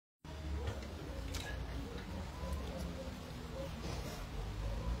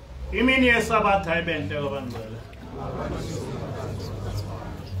Imini yesabatha ibenhle kwabangcwele.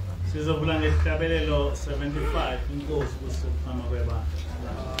 Sizovula ngehlabelelo 75 inkosi kusiphama kwebandla.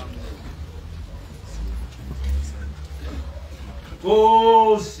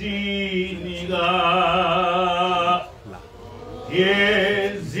 Kosinika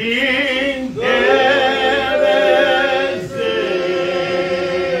yezindebe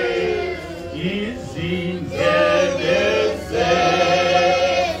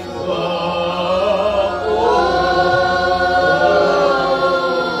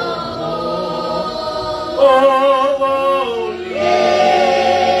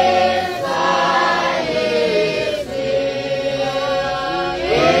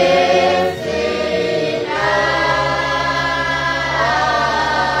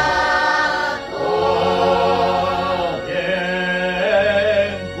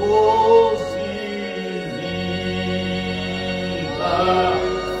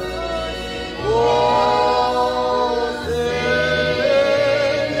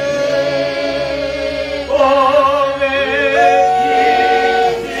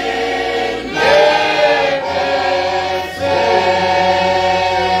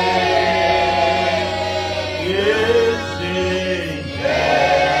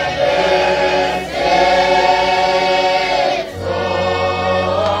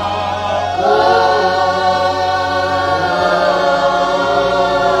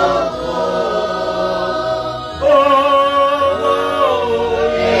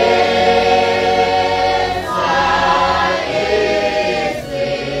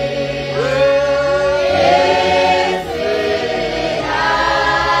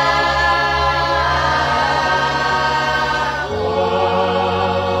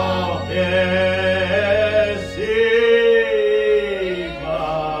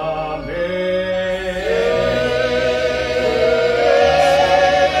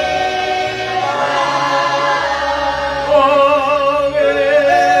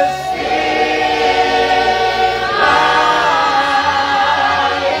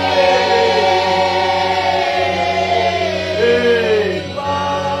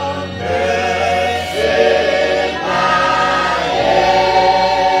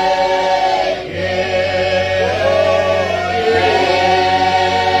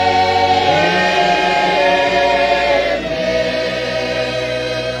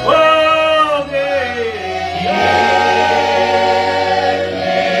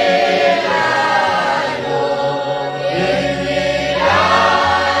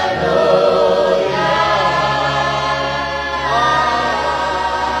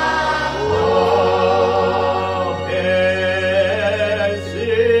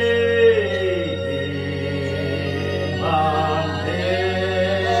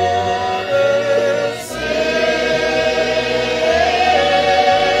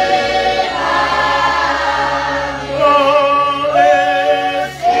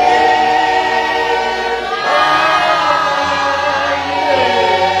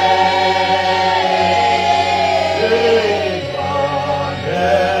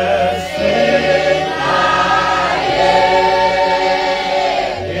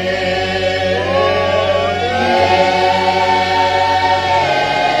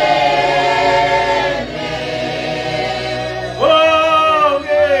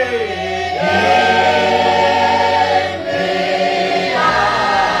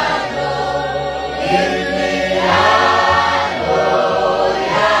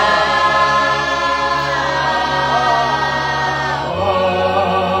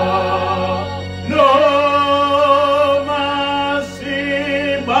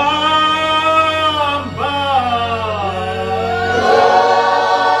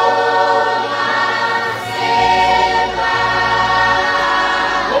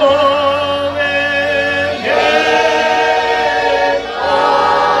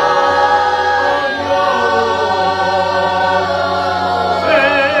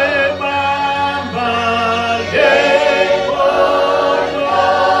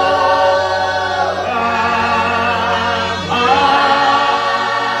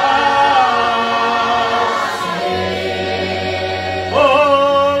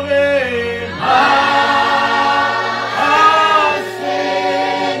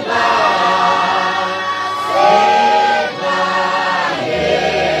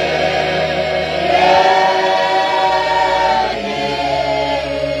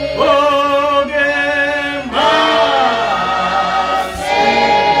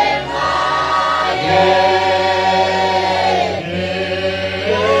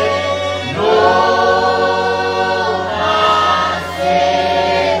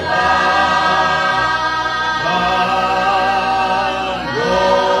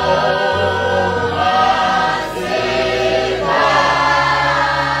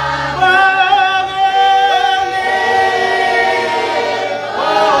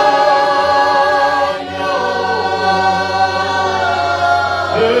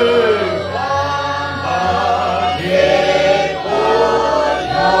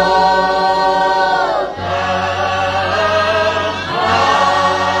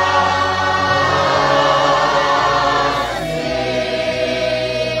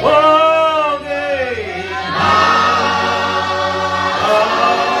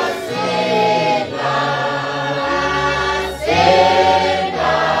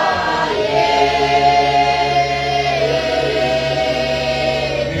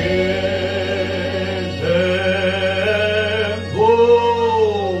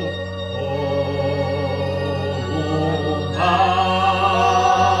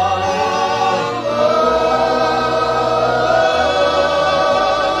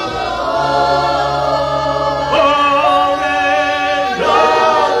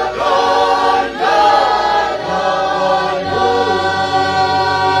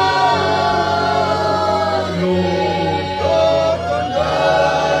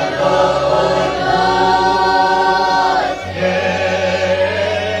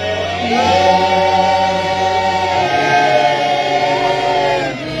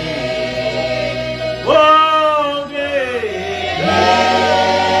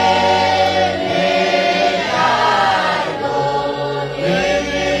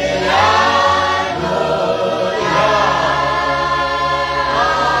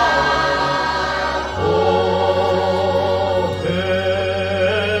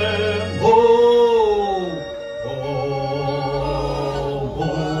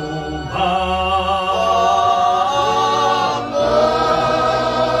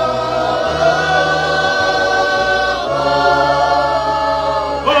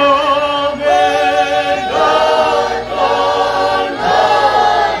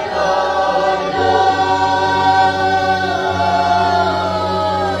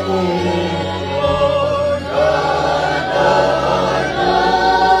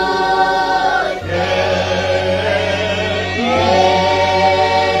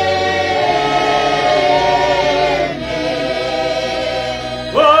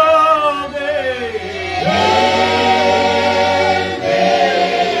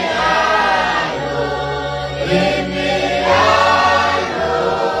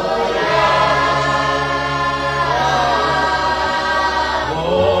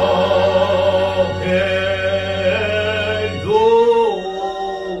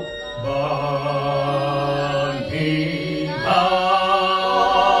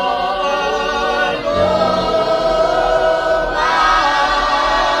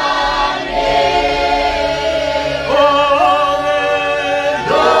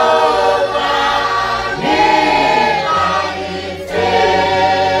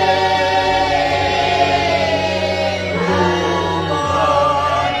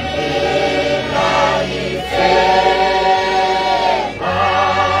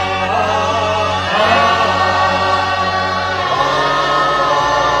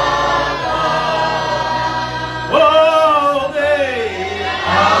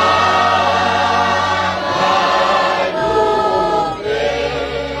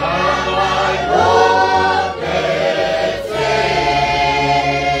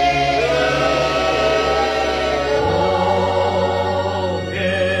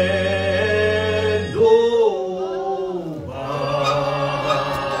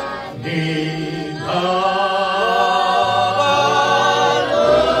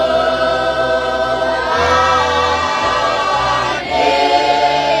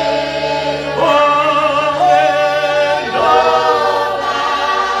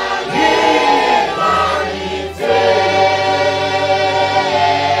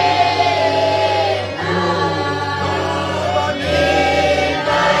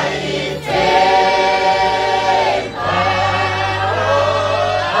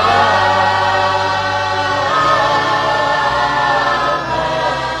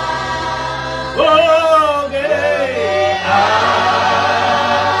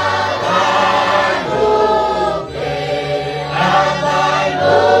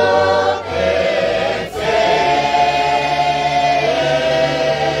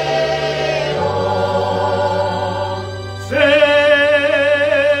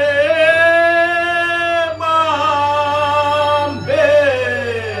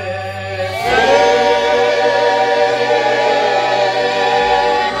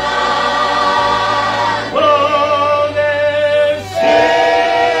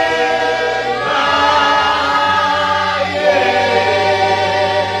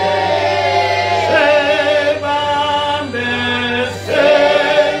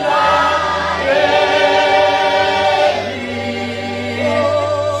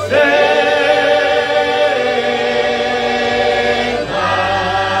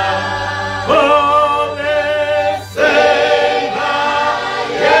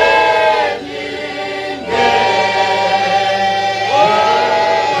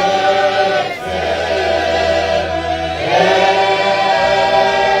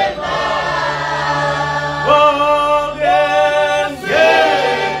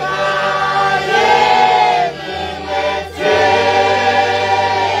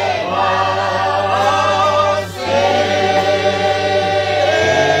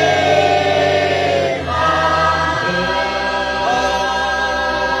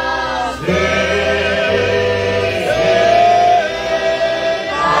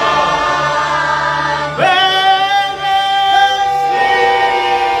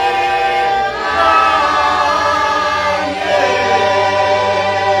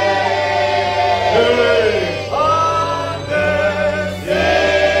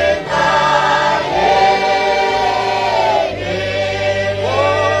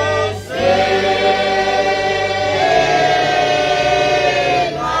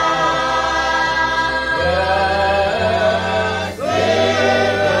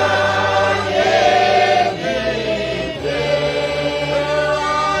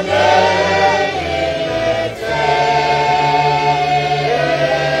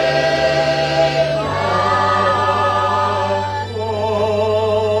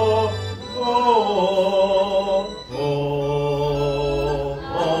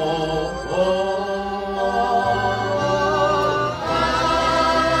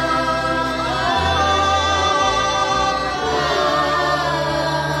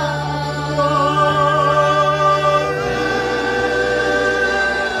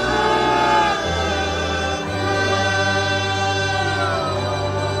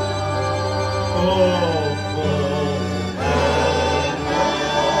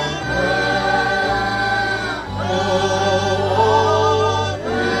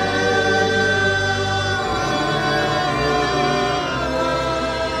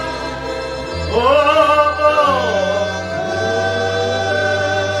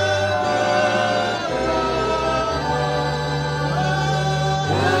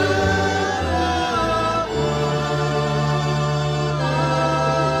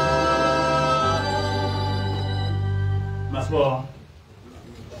Masbo.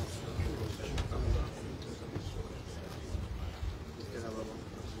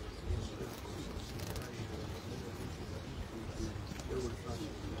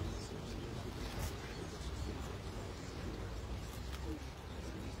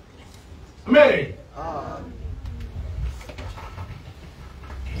 Mary.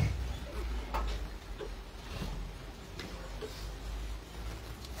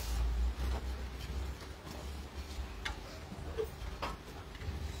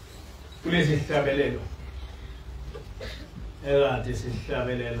 Kulezi sihlabelelo ekade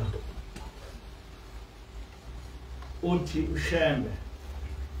sihlabelela uthi ushembe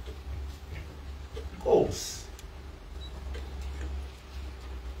Nkosi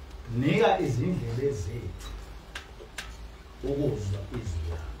nika izindlebe zethu ukuzwa izwi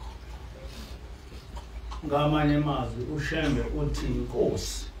lakho. Ngamanye amazwi ushembe uthi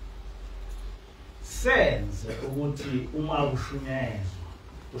Nkosi senze ukuthi uma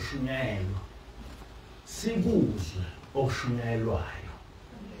kushunyelwa sikuzwe okushunyelwayo.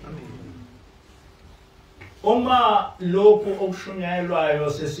 Uma lokhu okushunyelwayo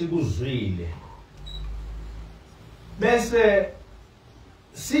sesikuzwile bese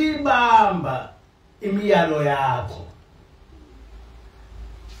sibamba imiyalo yakho,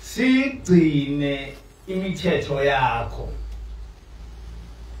 sigcine imithetho yakho.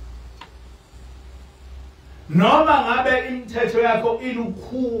 Noma ngabe imithetho yakho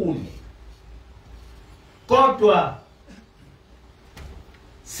ilukhuni, kodwa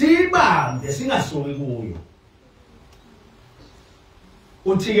sibambe singasoki kuyo.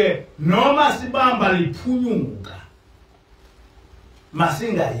 Uthi ke noma sibamba liphunyuka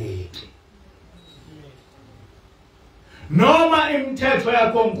masingayeki. Noma imithetho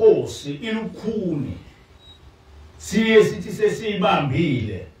yakho Nkosi ilukhuni siye sithi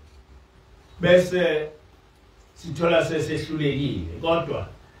sesibambile bese sithola sesehlulekile, kodwa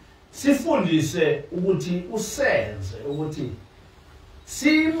sifundise ukuthi usenze ukuthi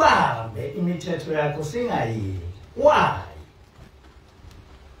sibambe imithetho yakho singayeki. Why?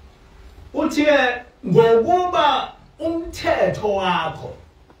 Uthi ngokuba umthetho wakho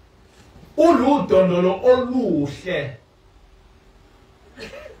uludondolo oluhle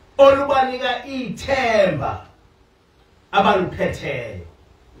olubanika ithemba abaluphetheyo.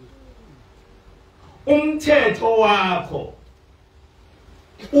 Umthetho wakho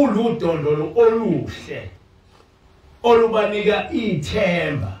uludondolo oluhle olubanika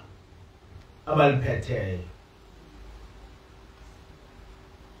ithemba abaliphetheyo.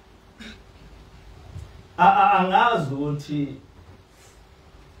 Angazi ukuthi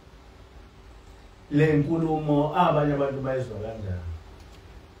le nkulumo abanye abantu bayizwa kanjani.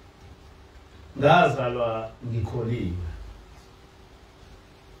 Ngazalwa ngikholiwe,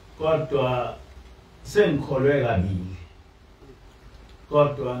 kodwa sengikholwe kabili.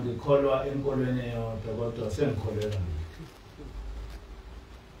 Kodwa ngikholwa enkolweni eyodwa, kodwa sengikholwe kabili.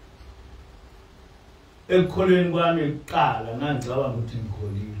 Ekukholweni kwami kuqala ngangicabanga ukuthi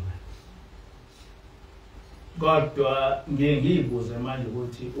ngikholiwe, kodwa ngiyibuze manje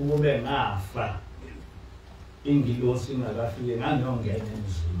ukuthi ukube ngafa ingilosi ingakafike ngangiyongena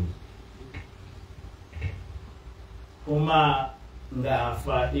emzulwini. Uma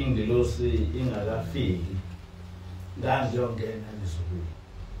ngafa ingilosi ingakafiki ngangiyongena emzulwini,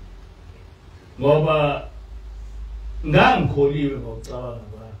 ngoba ngangikholiwe ngokucabanga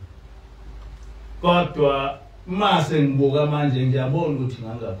kwami. Kodwa mase ngibuka manje ngiyabona ukuthi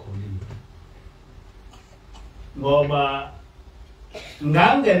ngangakholiwe, ngoba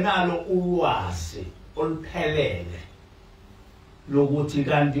ngangenalo ulwazi oluphelele lokuthi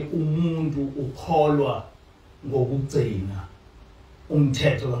kanti umuntu ukholwa ngokugcina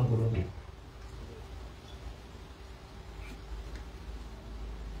umthetho kaNkulunkulu.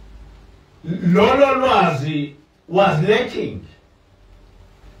 Lolo lwazi was lacking.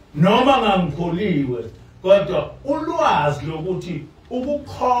 Noma ngangikholiwe, kodwa ulwazi lokuthi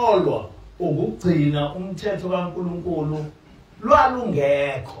ukukholwa ukugcina umthetho kaNkulunkulu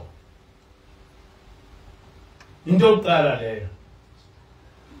lwalungekho. Into yokuqala leyo.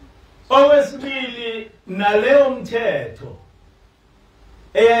 Owesibili, naleyo mthetho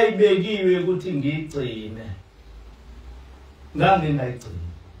eyayibekiwe ukuthi ngigcine ngangingayigcini,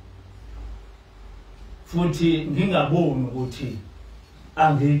 futhi ngingaboni ukuthi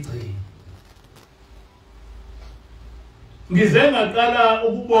angigcini. Ngize ngaqala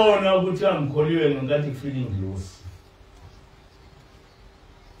ukubona ukuthi angikholiwe ngenkathi kufika ingilosi.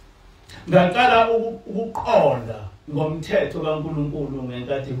 Ngaqala ukuqonda ngomthetho kaNkulunkulu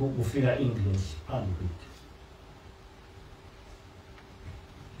ngenkathi kufika ingilosi phambi kwethu.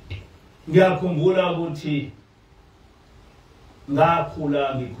 Ngiyakhumbula ukuthi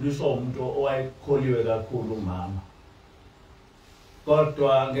ngakhula ngikhuliswa umuntu owayekholiwe kakhulu, umama.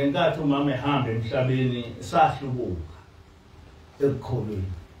 Kodwa ngenkathi umama ehamba emhlabeni sahlubuka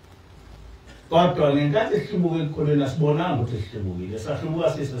ekukholweni. Kodwa ngenkathi sihlubuka ekukholweni asibonanga ukuthi sihlubukile,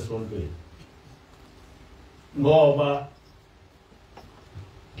 sahlubuka sisesontweni. Ngoba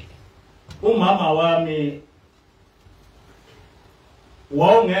umama wami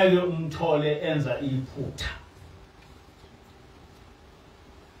wawungeke umthole enza iphutha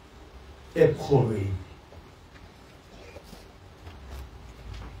ekukholweni.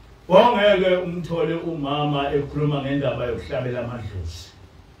 Wawungeke umthole umama ekhuluma ngendaba yokuhlabela amadlozi.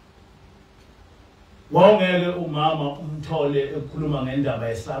 Wawungeke umama umthole ekhuluma ngendaba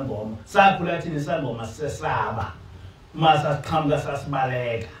yesangoma. Sakhula thina isangoma sesaba, masa siqhamuka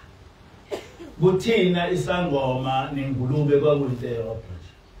sasibaleka. Kuthina isangoma nengulube kwakuyinto eyodwa.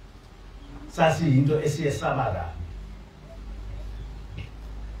 Sasiyinto esiyesaba kabi.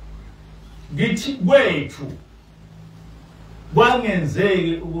 Ngithi kwethu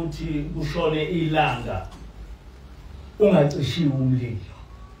kwangenzeki ukuthi kushone ilanga ungacishiwe umlilo.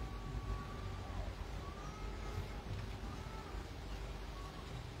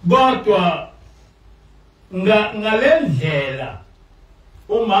 Kodwa ngalendlela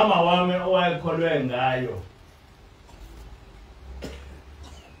umama wami owayekholwe ngayo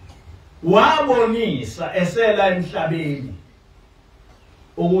wabonisa esela emhlabeni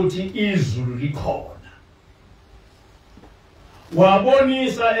ukuthi izulu likhona.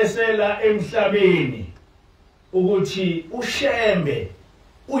 Wabonisa esela emhlabeni ukuthi ushembe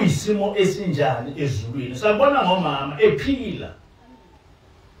uyisimo esinjani ezulwini. Sabona ngomama ephila.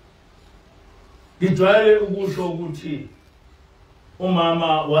 Ngijwayele ukusho ukuthi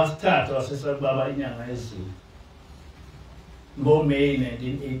umama wasithatha wasesababa inyanga yezulu ngoMeyi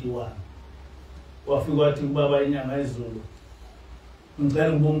 1981. Wafika wathi ubaba inyanga yezulu,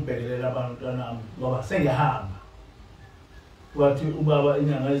 ngicela ngibongibhekelela abantwana bami ngoba sengihamba. Wathi ubaba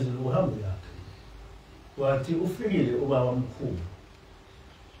inyanga yezulu uhamba yakhe. Wathi ufikile ubaba mkhulu.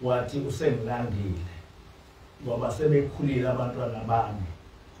 Wathi usengilandile ngoba sebekhulile abantwana bami.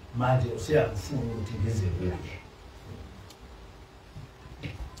 Manje usiyafuna ukuthi ngize kuye.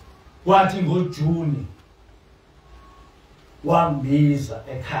 Wathi ngoJuni wambiza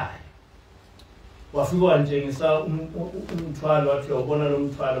ekhaya. wafika wantshengisa umthwalo wathi uyabona lo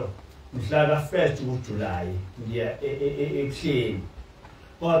mthwalo mhla ka-1 kuJulayi ngiya ebuhleni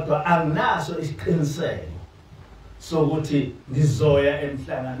kodwa anginaso isiqiniseko sokuthi ngizoya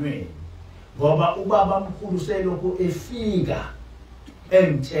emhlanganweni ngoba ubaba mkhulu selokhu efika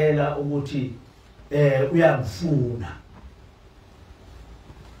engitshela ukuthi uyangifuna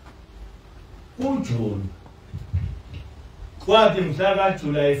kuJune kwathi mhla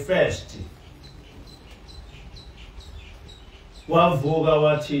kaJulayi 1 wavuka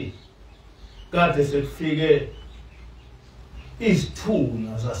wathi kade sekufike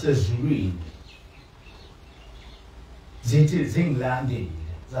isithunywa zasezulwini zithi zingilandile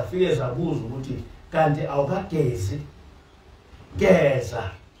zafike zabuza ukuthi kanti awukagezi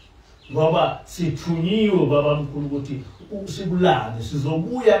geza ngoba sithunyiwe baba mkhulu ukuthi sikulande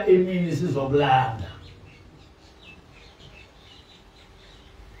sizobuya emini sizokulanda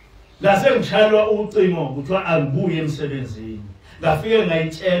ngase ngitshayelwa ucingo kuthiwa angibuye emsebenzini ngafike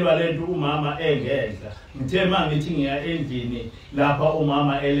ngayitshelwa lento umama engedla ngithe mangithi ngiya endlini lapha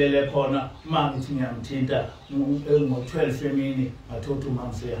umama elele khona mangithi ngiyamthinta ngo-12 emini ngathola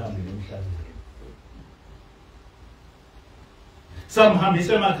umama sehambile emhlabeni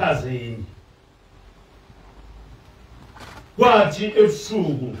samhambisa emakhazeni kwathi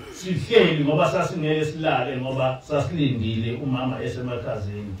ebusuku sihleli ngoba sasingeke silale ngoba sasilindile umama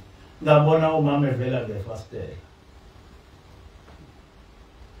esemakhazeni ngabona umama evela ngefastela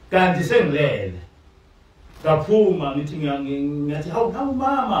kanti sengilele ngaphuma ngithi ngathi hawu nawu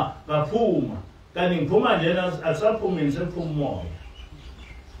mama ngaphuma kanti ngiphuma njena akusaphumi ngisephuma umoya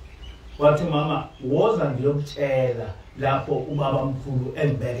wathi mama woza ngiyokutshela lapho ubaba mkhulu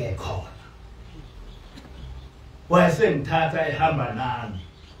engibeke khona wayesengithatha ehamba nami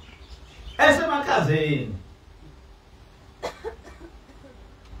esemakhazeni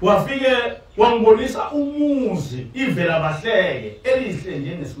wafike wangibonisa umuzi ivela bahleke elihle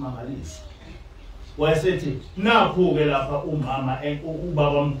njengesimangaliso wayesethi nakho-ke lapha umama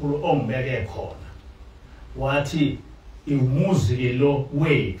ubaba mkhulu ongibeke khona wathi umuzi-ke lo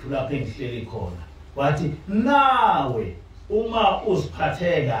wethu lapho engihleli khona wathi nawe uma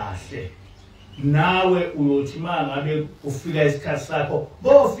uziphathe kahle nawe uyothi mangabe ufika isikhathi sakho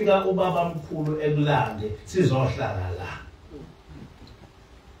bofika ubaba mkhulu ekulande sizohlala la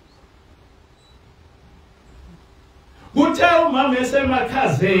kuthe umama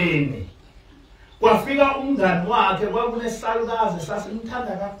esemakhazeni kwafika umngani wakhe kwakunesisalukazi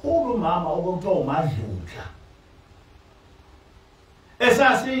sasimthanda kakhulu umama okuthiwa uMadludla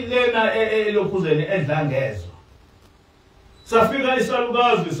esasilena elokhuzeni edlangezo safika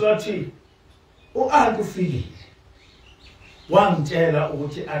isalukazi sathi u-anti ufikile wangitshela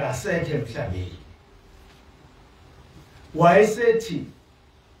ukuthi akasekho emhlabeni wayesethi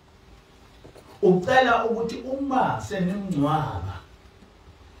ucela ukuthi uma senimngcwaba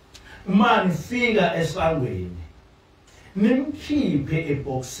uma nifika esangweni nimkhiphe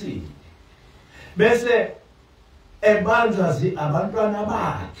ebhokisini bese ebanjwa abantwana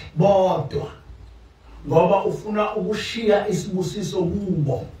bakhe bodwa ngoba ufuna ukushiya isibusiso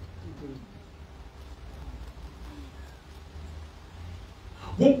kubo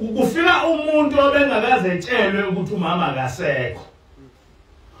kufika umuntu obengakaze etshelwe ukuthi umama akasekho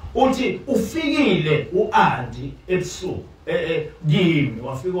uthi ufikile u-anti ebusuku kimi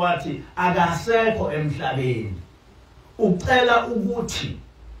wafika wathi akasekho emhlabeni ucela ukuthi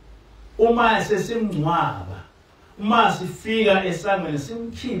uma sesimngcwaba uma sifika esangweni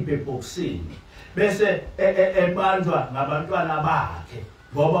simkhiphe ebhokisini bese ebanjwa ngabantwana bakhe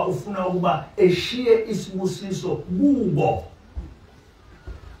ngoba ufuna ukuba eshiye isibusiso kubo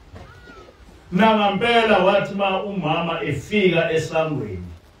nangempela wathi ma umama efika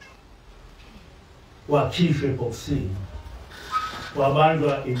esangweni wakhishwa ebhokisini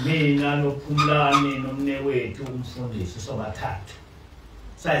wabanjwa imina noPhumlani nomnewethu umfundisi sobathathu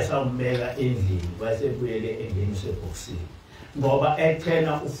sayisawumbeka endlini wasebuyele engeniswe ebhokisini ngoba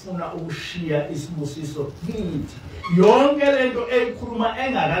ethena ufuna ukushiya isibusiso kithi yonke lento eyikhuluma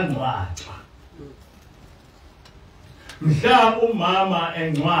engakangcwatshwa mhla umama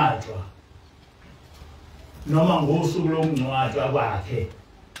engcwatshwa noma ngosuku lokungcwatshwa kwakhe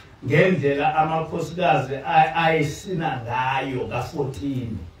ngendlela amakhosikazi ayisina ngayo ka14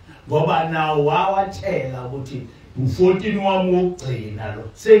 ngoba nawo wawatshela ukuthi u14 wami wokugcina lo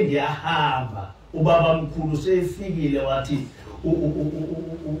sengiyahamba ubaba mkhulu sefikile wathi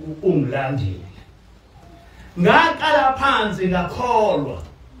ungilandile ngaqala phansi ngakholwa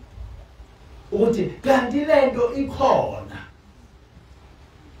ukuthi kanti lento ikhona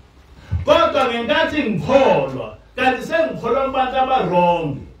kodwa ngenkathi ngikholwa kanti sengikholwa kubantu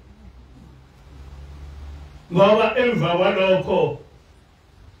abarongi ngoba emva kwalokho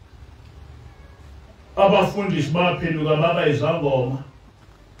abafundisi baphenduka baba izangoma,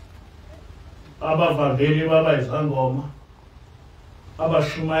 abavangeli baba izangoma,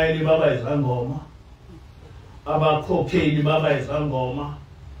 abashumayeli baba izangoma, abakhokheli baba izangoma.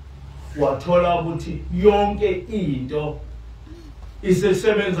 Wathola ukuthi yonke into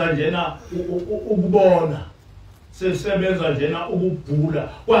isesebenza njena ukubona, sesebenza njena ukubhula.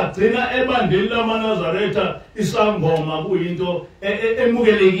 Kwagcina ebandleni lamaNazaretha isangoma kuyinto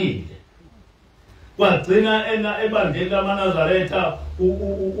emukelekile. Kwagcina ebandleni lamaNazaretha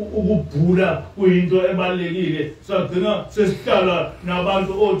ukubhula kuyinto ebalekile. Sagcina sesihlala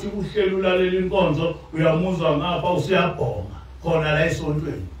nabantu othi uhlelo ulalela inkonzo uyamuzwa ngapha usiyabhonga khona la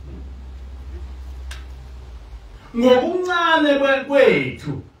esontweni. Ngokuncane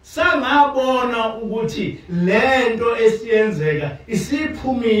kwethu sangabona ukuthi lento esiyenzeka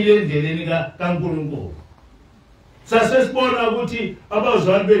isiphumile endleleni kaNkulunkulu. Sasesibona ukuthi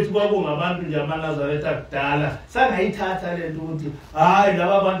abazali bethu kwakungabantu nje amaNazaretha kudala, sangayithatha lento ukuthi hayi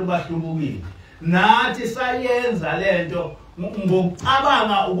laba abantu bahlubukile. Nathi sayenza lento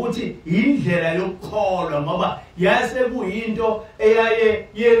ngokucabanga ukuthi indlela yokukholwa, ngoba yase kuyinto eyaye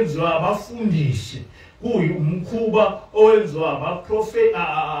yenziwa abafundisi, kuyumkhuba owenziwa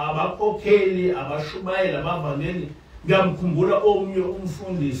abakhokheli, abashumayeli, abavangeli. Ngiyamkhumbula omunye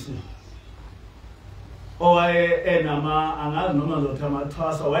umfundisi owaye angazi noma ngizothi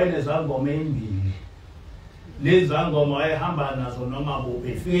amathwasa, wayenezangoma ezimbili. Lezi zangoma wayehamba nazo noma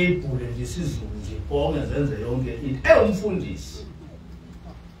kuphi, efike ibhule nje isizulu nje bonke zenze yonke into. Umfundisi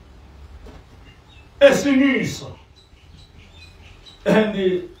esiniso.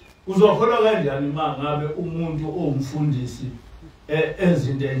 And uzokholwa kanjani uma ngabe umuntu owumfundisi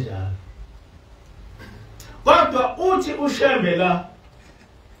ezinto enjalo? Kodwa uthi uShembe la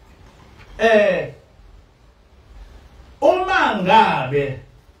uma ngabe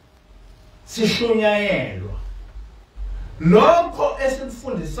sishunyayelwa lokho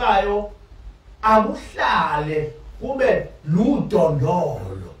esikufundisayo akuhlale kube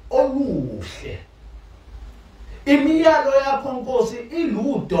ludondolo oluhle. Imiyalo yakho Nkosi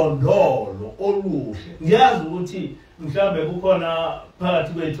iludondolo oluhle. Ngiyazi ukuthi mhlambe kukhona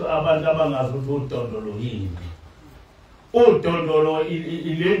phakathi kwethu abantu abangazi ukuthi udondolo yini. Udondolo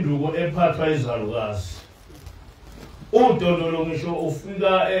ilenduko ephathwa izalukazi. Udondolo ngisho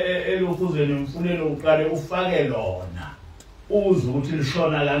ufika elokhuzeni emfuleni uqale ufake lona uze ukuthi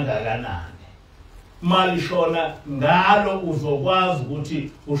lishona kangakanani. Mali shona ngalo uzokwazi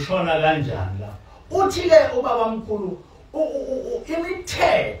ukuthi ushona kanjani la. Uthi ke ubaba mkhulu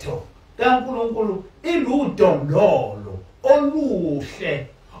imithetho kaNkulunkulu iludondolo oluhle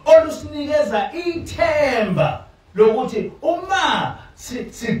olusinikeza ithemba lokuthi uma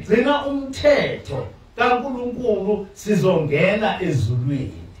sigcina umthetho kaNkulunkulu sizongena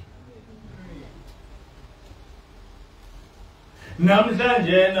ezulwini.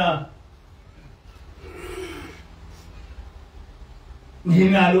 Namhlanje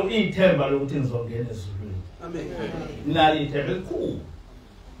nginalo ithemba lokuthi ngizongena ezulwini. Amen. Nginalo ithemba elikhulu.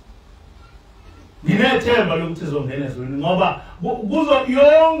 Nginethemba lokuthi ngizongena ezulwini ngoba kuzo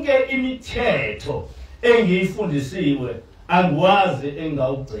yonke imithetho engiyifundisiwe angikwazi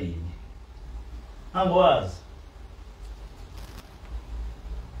engawugcini. Angikwazi.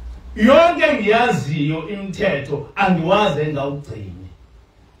 Yonke ngiyaziyo imithetho angikwazi engawugcini.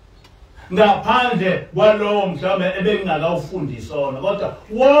 Ngaphandle kwalowo mhlawumbe ebengingakawufundisa wona, kodwa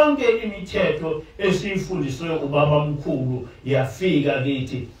wonke imithetho esiyifundiswe ubaba mkhulu yafika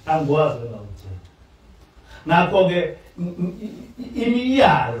kithi angikwazi engawugcina. Ngakho-ke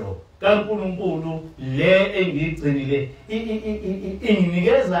imiyalo kaNkulunkulu le engiyigcinile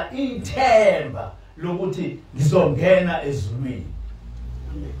inginikeza ithemba lokuthi ngizongena ezulwini.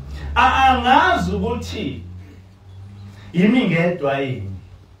 Angazi ukuthi yimi ngedwa yini,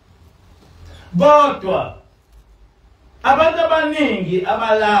 kodwa abantu abaningi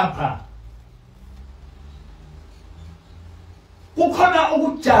abalapha kukhona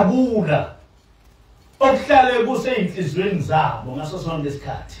ukujabula okuhlale kuseyinhlizweni zabo ngaso sonke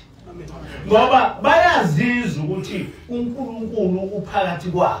isikhathi. Ngoba bayazizwa ukuthi uNkulunkulu uphakathi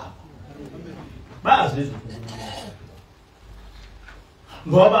kwabo. Bayazizwa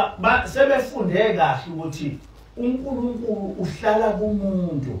ngoba sebefunde kahle ukuthi uNkulunkulu uhlala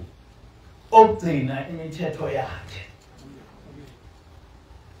kumuntu ogcina imithetho yakhe.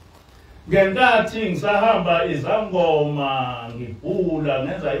 Ngenkathi ngisahamba izangoma ngibhula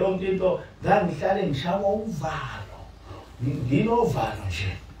ngenza yonke into ngangihlale ngishawa uvalo. Nginovalo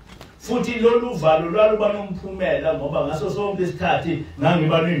nje. Futhi lolu valo lwaluba nomphumela ngoba ngaso sonke isikhathi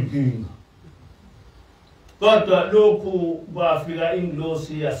ngangiba nenkinga. kodwa lokhu kwafika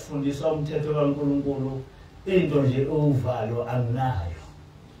ingilosi yasifundisa umthetho kaNkulunkulu into nje ovalo anginayo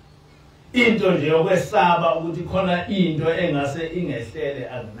into nje yokwesaba ukuthi khona into engase ingehlele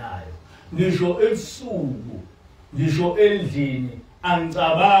anginayo ngisho ebusuku ngisho endlini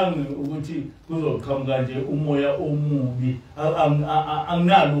angicabangi ukuthi kuzoqhamuka nje umoya omubi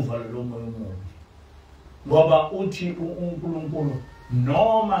anginalo uvalo lomoya omubi ngoba uthi uNkulunkulu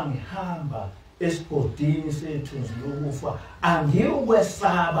noma ngihamba esigodini sethunzi lokufa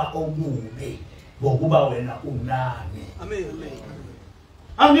angiyokwesaba okubi ngokuba wena unami amen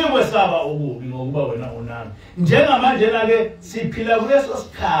angiyokwesaba okubi ngokuba wena unami njengamanje ke siphila kuleso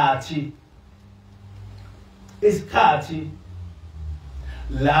isikhathi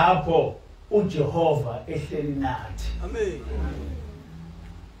lapho uJehova ehleli nathi amen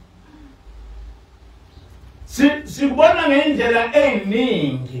sikubona ngendlela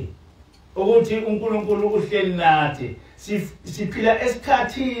eziningi ukuthi uNkulunkulu uhleli nathi siphila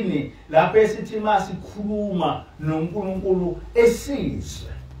esikhathini lapho esithi masikhuluma noNkulunkulu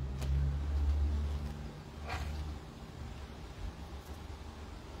esizwe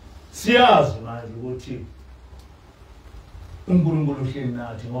siyazi manje ukuthi uNkulunkulu uhleli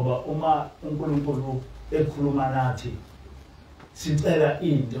nathi ngoba uma uNkulunkulu ekhuluma nathi sicela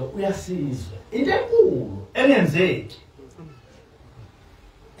into uyasizwe into enkulu engenzeki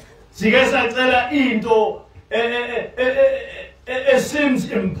sike sacela into it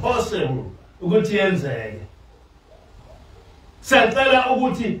seems impossible ukuthi yenzeke sacela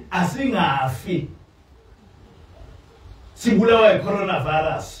ukuthi asingafi sibulawa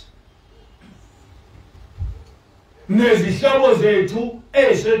coronavirus nezihlobo zethu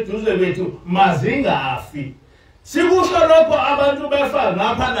eseduze bethu mazingafi sikusho lokho abantu befa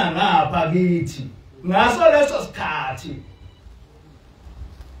ngapha nangapha kithi ngaso leso sikhathi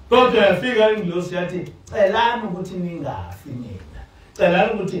kodwa yafika ingilosi yathi celani ukuthi ningafi nina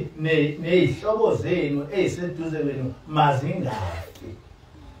celani ukuthi nezihlobo zenu eziseduze kwenu mazingafi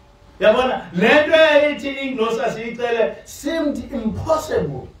yabona lento eyithi ingilosi asicele seemed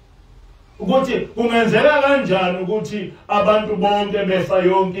impossible ukuthi kungenzeka kanjani ukuthi abantu bonke befa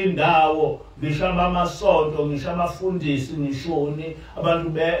yonke indawo ngisho amasonto ngisho abafundisi ngishoni abantu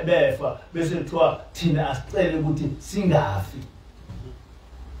befa bese kuthiwa thina asicele ukuthi singafi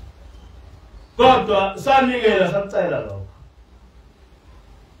kodwa sanikela sacela lokho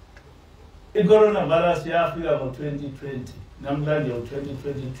i-coronavirus yafika ngo-2020 namhlanje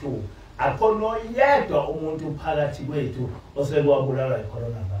u-2022 akho noyedwa umuntu phakathi kwethu osekwabulawa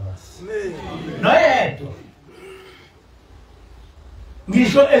i-coronavirus noyedwa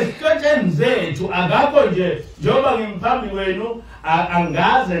ngisho esihlotsheni zethu akakho nje njengoba ngiphambi kwenu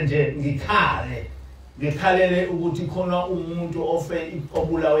angaze nje ngikhalele ukuthi khona umuntu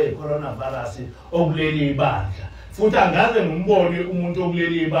obulawe i-coronavirus okuleli ibandla futhi angaze ngimbone umuntu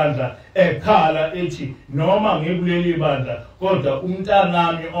okuleli ibandla ekhala ethi noma ngikuleli ibandla kodwa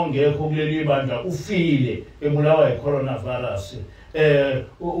umntanami ongekho kuleli ibandla ufile ebulawa i-coronavirus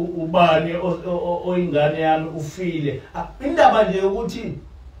ubani oyingane yami ufile indaba nje ukuthi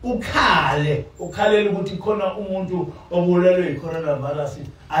ukhalele ukuthi khona umuntu obulelwe i-coronavirus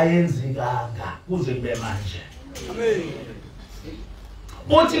ayenzikanga kuze kube manje amen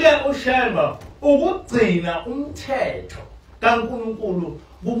uthi-ke uShemba ukugcina umthetho kaNkulunkulu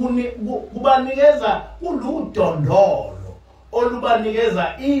kubanikeza uludondolo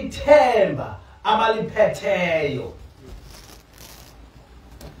olubanikeza ithemba abaliphetheyo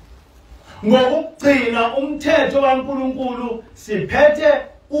ngokugcina umthetho kaNkulunkulu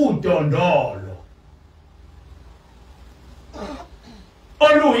siphethe udondolo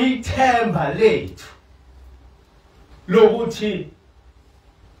oluyithemba lethu lokuthi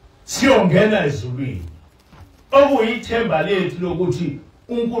siyongena ezulwini okuyithemba lethu lokuthi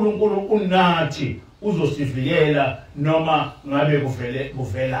uNkulunkulu unathi uzosivikela noma ngabe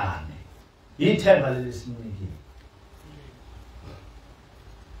kuvelane ithemba lesinikile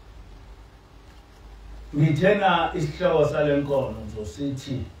ngithena isihloko salenkomo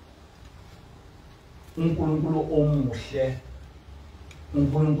uzosithi uNkulunkulu omuhle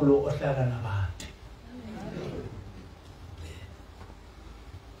uNkulunkulu ohlala nabantu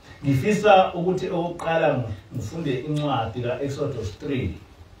ngifisa ukuthi oqala ngifunde incwadi kaExodus 3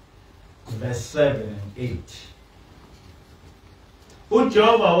 verse 7 and 8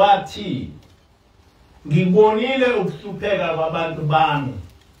 uJehova wathi ngibonile ukuhlupheka kwabantu bami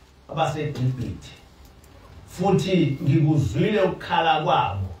abaseGibhithe futhi ngikuzwile ukukhala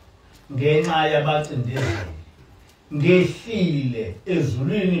kwabo ngenxa yabacindezeli ngehlile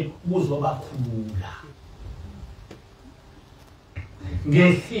ezulwini kuzobakhulula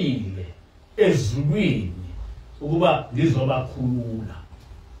ngehlile ezulwini ukuba ngizobakhulula.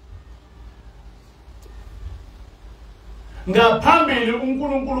 Ngaphambili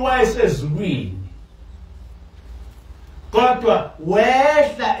uNkulunkulu wayesezulwini, kodwa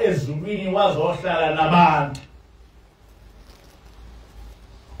wehla ezulwini wazohlala nabantu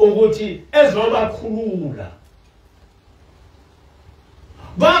ukuthi ezobakhulula.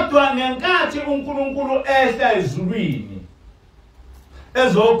 Kodwa ngenkathi uNkulunkulu ehla ezulwini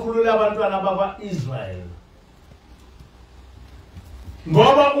ezokhulula abantwana bakwa-Israyeli,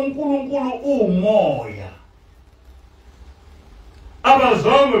 ngoba uNkulunkulu umoya,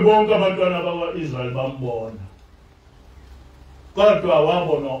 abazange bonke abantwana bakwa-Israyeli bambona, kodwa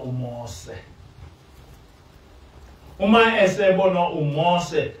wabona uMose. Uma esebona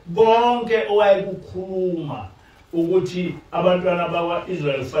uMose, bonke owayekukhuluma ukuthi abantwana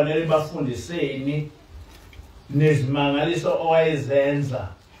bakwa-Israyeli fanele bafundiseni nezimangaliso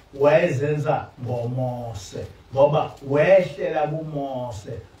wayezenza ngoMose, ngoba wehlela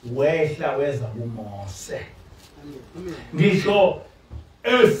kuMose, wehla weza kuMose. Ngisho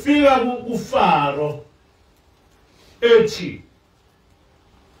efika kuFaro ethi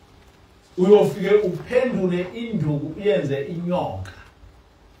uyofike uphendule induku uyenze inyoka,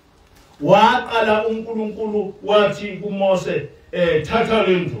 waqala uNkulunkulu wathi kuMose, thatha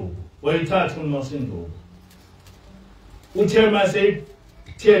le nduku. Wayithatha uMose induku. Uthe mase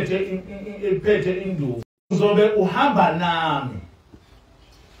iphethe induku, uzobe uhamba nami.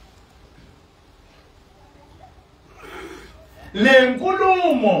 Le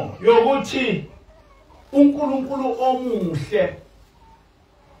nkulumo yokuthi uNkulunkulu omuhle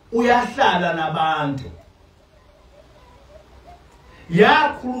uyahlala nabantu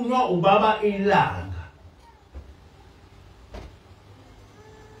yakhulunywa ubaba ilanga.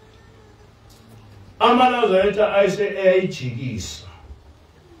 Amanazareta ayijikisa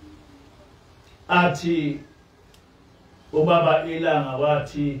athi ubaba ilanga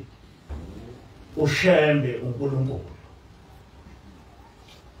wathi ushembe uNkulunkulu.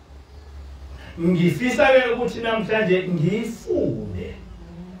 Ngifisa-ke ukuthi namhlanje ngiyifunde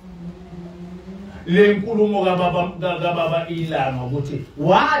le nkulumo kababa ilanga ukuthi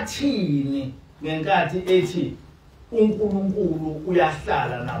wathini ngenkathi ethi uNkulunkulu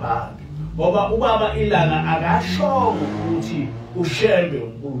uyahlala nabantu, ngoba ubaba ilanga akashongo ukuthi ushembe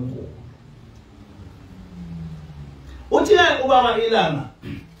uNkulunkulu. Uthi ubaba ilanga,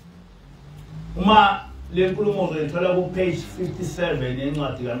 uma le nkulumo uzayithola ku page 57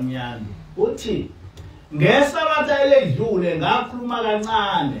 yencwadi kaMnyandi, uthi ngesabatha eledlule ngakhuluma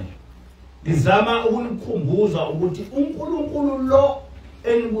kancane ngizama ukunikhumbuza ukuthi uNkulunkulu lo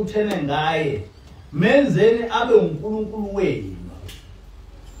enibuthene ngaye menzeni abe uNkulunkulu wenu.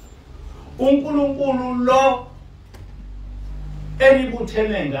 uNkulunkulu lo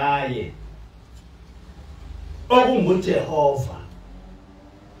enibuthene ngaye okunguJehova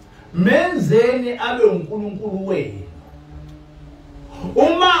menzeni abe uNkulunkulu wenu.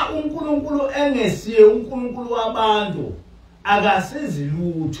 Uma uNkulunkulu engesiye uNkulunkulu wabantu akasizi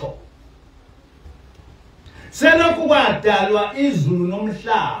lutho. Selokhu kwadalwa izulu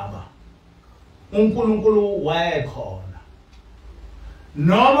nomhlaba uNkulunkulu wayekhona.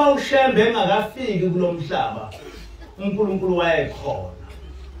 Noma ushembe engakafiki kulomhlaba uNkulunkulu wayekhona.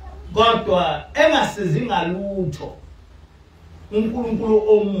 Kodwa engasizi ngalutho uNkulunkulu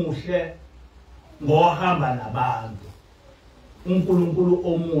omuhle ngohamba nabantu. uNkulunkulu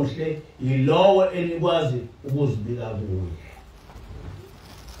omuhle yilowo enikwazi ukuzibika kuye.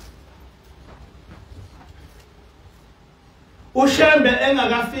 Ushembe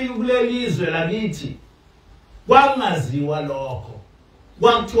engakafiki kulelizwe lakithi kwangaziwa lokho.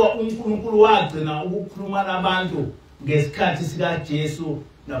 Kwakuthiwa uNkulunkulu wagcina ukukhuluma nabantu ngesikhathi sikaJesu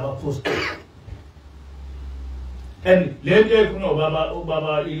nabapostoli. Lento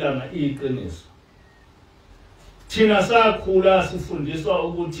ubaba ilanga iyiqiniso. Thina sakhula sifundiswa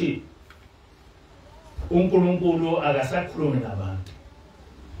ukuthi uNkulunkulu akasakhulumi nabantu.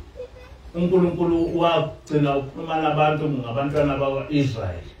 uNkulunkulu wagcina ukukhuluma nabantu ngabantwana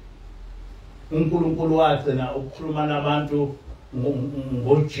bakwa-Israyeli. uNkulunkulu wagcina ukukhuluma nabantu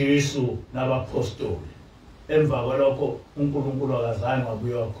ngoJesu nabapostoli. Emva kwalokho uNkulunkulu akazange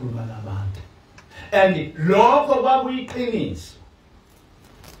wabuye wakhuluma nabantu. And lokho kwakuyiqiniso.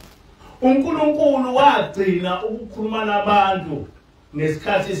 uNkulunkulu wagcina ukukhuluma nabantu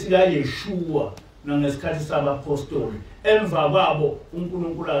ngesikhathi sikaYeshua nangesikhathi sabapostoli. Emva kwabo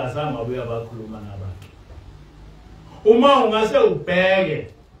uNkulunkulu akazange wabuye wakhuluma nabantu. Uma ungase ubheke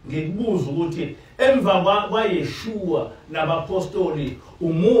ngikubuza ukuthi emva kwaYeshua nabapostoli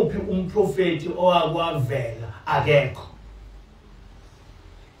umuphi umprofeti owakwavela? Akekho.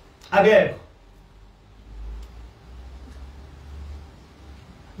 Akekho.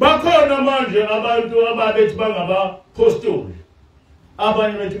 bakhona manje abantu ababethi bangabapostoli,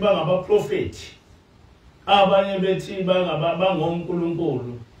 abanye bethi bangabaprofeti, abanye bethi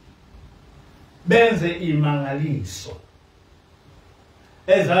bangonkulunkulu, benze imangaliso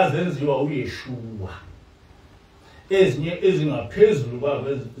ezazenziwa uYeshua, ezinye ezingaphezulu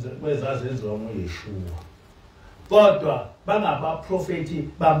kwezazenziwa nguYeshua, kodwa bangabaprofeti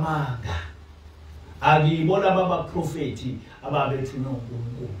bamanga. Akuyibona abaprofeti ababethi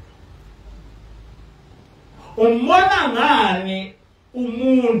noNkulunkulu. Umbona ngani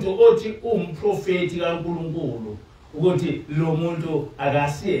umuntu othi umprofeti kaNkulunkulu ukuthi lo muntu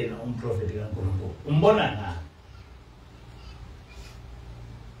akasiyena umprofeti kaNkulunkulu? Umbona ngani?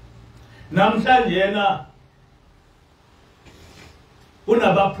 Namhlanje yena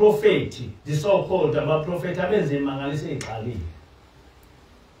unabaprofeti, the so-called abaprofeti abenze imangaliso ezixakile.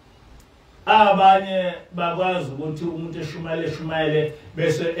 Abanye bakwazi ukuthi umuntu eshumayele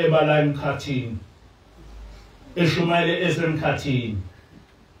bese ebala emkhathini, eshumayele esemkhathini.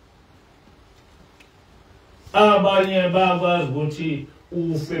 Abanye bakwazi ukuthi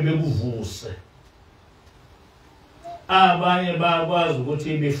ufe bekuvuse. Abanye bakwazi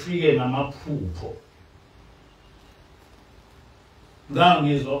ukuthi befike ngamaphupho.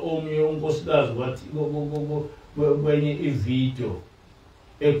 Ngangizwa omunye unkosikazi wathi kwenye ivideo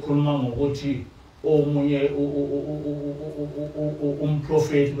ekhuluma ngokuthi omunye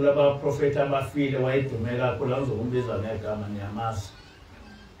umprofeti, kulaba profeti abafile wayedume kakhulu, angizokumbiza ngegama niyamazi,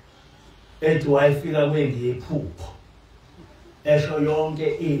 ethi wayefika kwengephupho, esho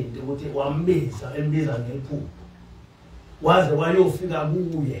yonke into ukuthi embiza ngephupho, waze wayofika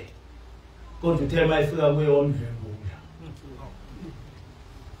kuye, kodwa uthe mayefika kuye wamdlwengula,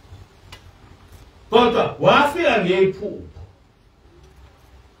 kodwa wafika ngephupho.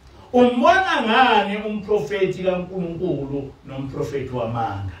 Umbona ngani umprofeti kaNkulunkulu nomprofeti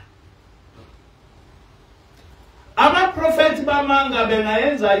wamanga? Abaprofeti bamanga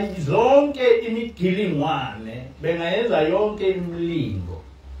bengayenza zonke imigilingwane, bengayenza yonke imilingo,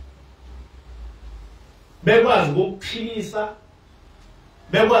 bekwazi ukuphikisa,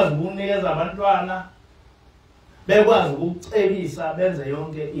 bekwazi ukunikeza abantwana, bekwazi ukucebisa, benze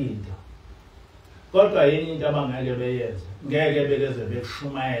yonke into. Kodwa yini into abangeke beyenze? Ngeke bekeze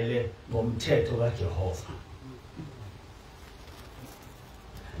bekushumayele ngomthetho kaJehova.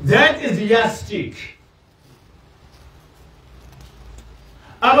 That is yardstick.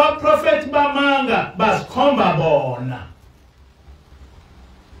 Abaprofeti bamanga basikhomba bona.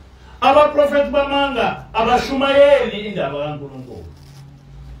 Abaprofeti bamanga abashumayeli indaba kaNkulunkulu.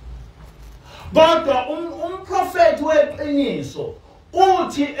 Kodwa umprofeti weqiniso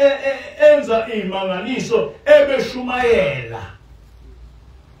uthi enza imangaliso ebeshumayela.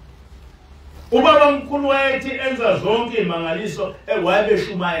 Ubaba mkhulu wayethi enza zonke imangaliso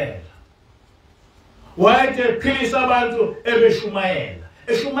wayebeshumayela. Wayethi ephilisa abantu ebeshumayela.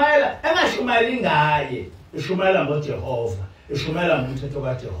 Eshumayela engashumayeli ngaye, eshumayela ngoJehova, eshumayela ngomthetho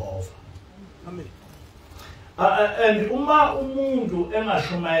kaJehova. Amen. And uma umuntu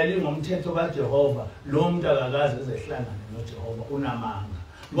engashumayeli ngomthetho kaJehova, lo muntu akakaze ezehlangane noJehova, unamanga.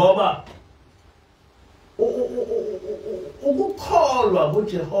 Ngoba ukukholwa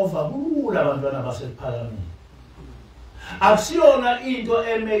kuJehova kulula abantwana basephalameni. Akusiyona into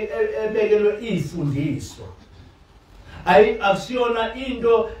ebekelwe izifundiso. Akusiyona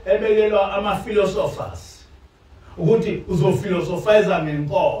into ebekelwa ama-philosophers ukuthi uzofilosophiza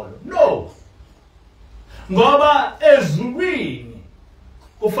ngenkolo. No. Ngoba ezulwini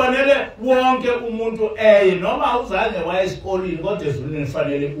kufanele wonke umuntu eye, noma uzange waye esikoleni kodwa ezulwini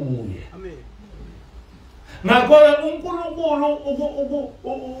kufanele uye. Amen. Ngakho uNkulunkulu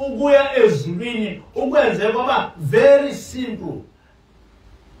ukuya ezulwini ukwenze kwaba very simple.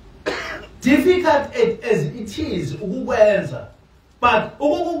 Difficult as it is ukukwenza, but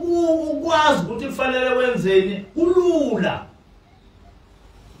ukwazi ukuthi kufanele wenzeni kulula.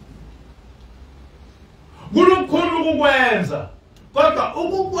 Kulukhulu ukukwenza, kodwa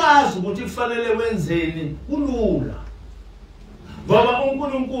ukukwazi ukuthi kufanele wenzeni kulula. Ngoba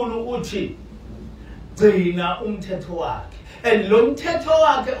uNkulunkulu uthi gcina umthetho wakhe, and lo mthetho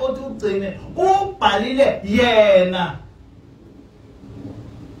wakhe othi ugcine ubhalile yena.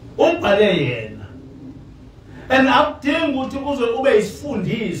 Ubhale yena. And akudingi ukuthi uze ube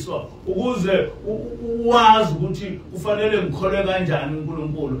isifundiswa ukuze uwazi ukuthi kufanele ngikholwe kanjani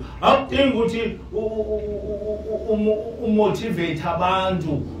uNkulunkulu. Akudingi ukuthi umotivate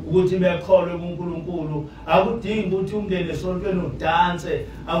abantu ukuthi bekholwe kuNkulunkulu. Akudingi ukuthi ungene esontweni udanse,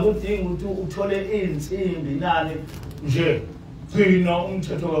 akudingi ukuthi uthole izinsimbi nani, nje gcina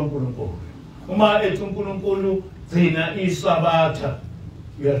umthetho kaNkulunkulu. Uma ethi uNkulunkulu gcina iSabatha,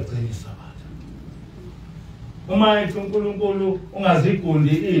 uyaqinisa abantu. Uma ethi uNkulunkulu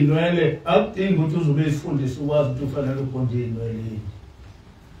ungazigundi inwele, akudingi ukuthi uzobe isifundisa ukwazi ukuthi ufanele ugunde inwele.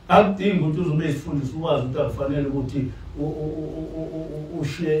 Akudingi ukuthi uzobe isifundisa ukwazi ukuthi akufanele ukuthi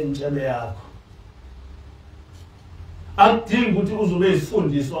ushiye intshebe yakho. Akudingi ukuthi uzobe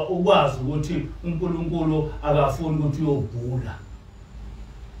isifundiswa ukwazi ukuthi uNkulunkulu akafuni ukuthi uyobhula.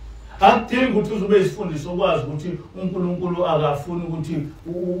 Akudingi ukuthi uzobe isifundiswa ukwazi ukuthi uNkulunkulu akafuni ukuthi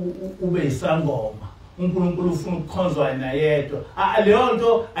ube isangoma. uNkulunkulu ufuna ukukhonzwa yena yedwa. Leyo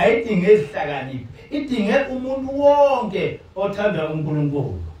nto ayidinge izihlakaniphi, idinge umuntu wonke othanda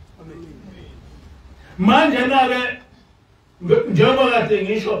uNkulunkulu. Manje na-ke njengoba kade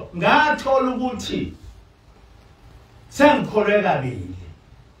ngisho ngathola ukuthi sengikholwe kabili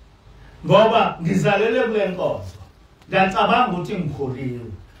ngoba ngizalele kule nkonzo, ngiyacabanga ukuthi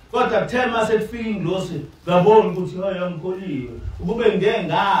ngikholiwe, kodwa kuthe mase kufika ingilosi ngabona ukuthi hayi angikholiwe, ukube ngeke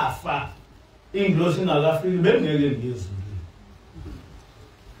ngafa ingilosi ingakafiki bengeke ngizule.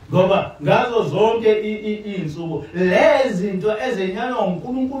 Ngoba ngazo zonke izinsuku lezi zinto ezenyanywa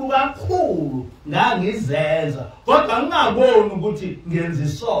uNkulunkulu kakhulu ngangizenza, kodwa ngingaboni ukuthi ngenza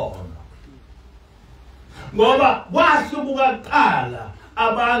isono. Ngoba kwahlubuka kuqala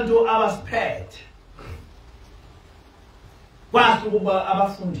abantu abasiphethe, kwahlubuka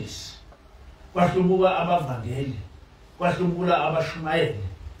abafundisi, kwahlubuka abavangeli, kwahlubuka abashumayeli,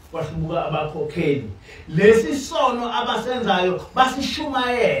 kwahlubuka abakhokheli. Lesi sono abasenzayo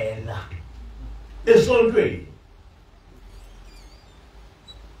basishumayela esontweni.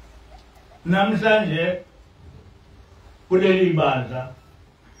 Namhlanje kuleli bandla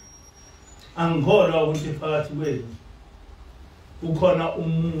angikholwa ukuthi phakathi kwenu kukhona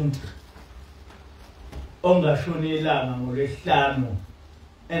umuntu ongashonelanga ngoLwesihlanu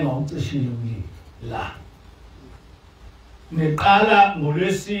engawucishile umlilo la. Niqala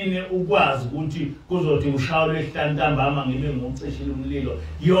ngoLwesine ukwazi ukuthi kuzothi ushaya uLwesihlanu ntambama ngibe ngumcishile umlilo.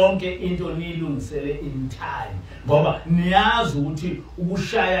 Yonke into niyilungisele in time ngoba niyazi ukuthi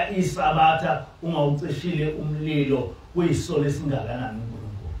ukushaya isabatha ungawucishile umlilo kuyisono esingakanani.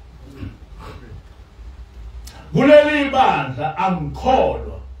 Kuleli bandla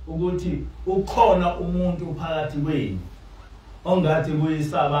angikholwa ukuthi ukhona umuntu phakathi kwenu ongathi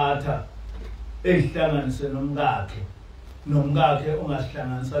kuyisabatha ehlanganise nomkakhe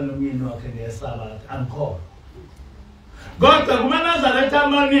ongahlanganisa nomyeni wakhe ngesabatha. Angikholwa. Kodwa kumaNazaretha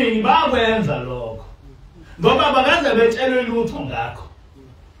amaningi bakwenza lokho ngoba bakaze betshelwe lutho ngakho.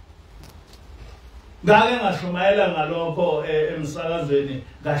 Ngake ngashumayela ngalokho emsakazweni,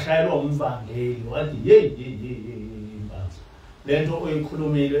 ngashayelwa umvangeli wathi hey mbazo lento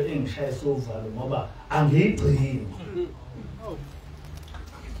oyikhulumile engishayisa uvalo ngoba angiyigcini.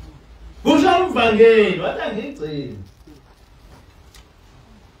 Kusho umvangeli wathi angiyigcini.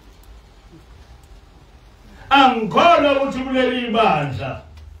 Angikholwa ukuthi kuleli bandla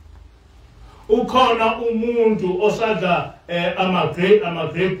ukhona umuntu osadla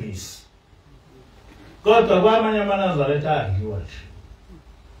amagrebhisi. Kodwa kwamanye amaNazaretha adliwa nje.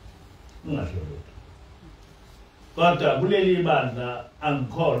 Ungahlolo. Kodwa kuleli bandla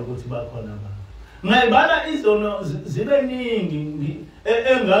angikholwa ukuthi bakhona abantu. Ngayibala izono zibe ningi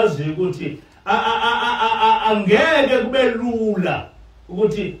engazi ukuthi angeke kube lula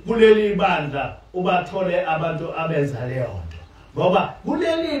ukuthi kuleli bandla ubathole abantu abenza leyo nto. Ngoba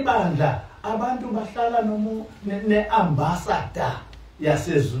kuleli bandla abantu bahlala ne-ambassador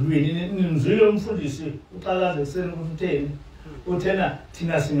yasezulwini. Nimzwile umfundisi uxakaze kuseni ukuthi uthena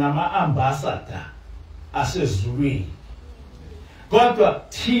thina singama-ambassador asezulwini. Kodwa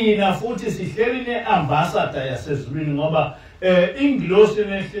thina futhi sihleli ne-ambassador yasezulwini ngoba ingilosi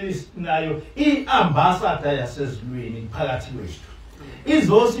nehleli nayo i-ambassador yasezulwini phakathi kwethu.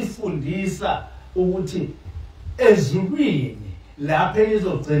 Izosifundisa ukuthi ezulwini lapho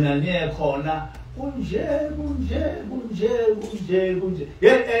izogcina niyekhona kunje.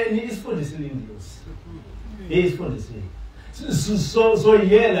 Isifundisile ingilosi. Isifundisile.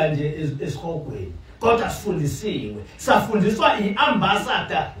 Soyela nje esihogweni. Kodwa sifundisiwe. Safundiswa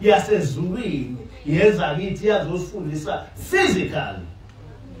i-ambassador yasezulwini. Yenza kithi yazosifundisa physically.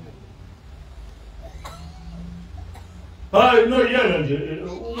 Hayi no yena nje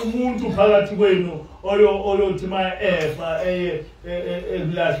umuntu phakathi kwenu oyothi ma efa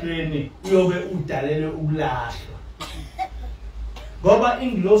ekulahlweni uyobe udalele ukulahlwa. Ngoba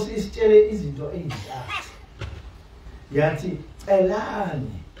ingilosi isitshele izinto ezintathu. Yathi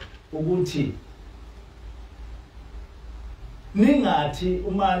celani ukuthi ningathi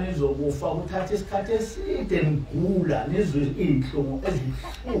uma nizokufa kuthatha isikhathi eside nigula nizwe izinhlungu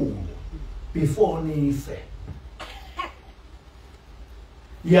ezibuhlungu before nife.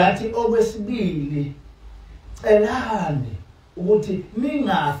 yathi okwesibili celani ukuthi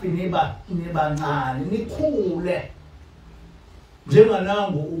ningafi nibancane nikhule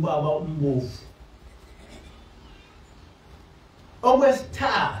njenganangu ubaba umbovu.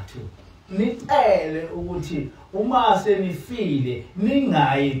 Okwesithathu nicele ukuthi uma senifile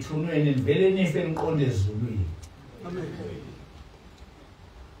ningayi ethunweni nivele nife niqonde ezulwini. Amen.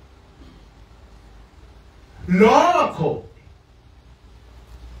 Lokho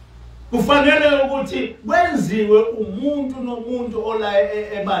kufanele ukuthi kwenziwe umuntu nomuntu ola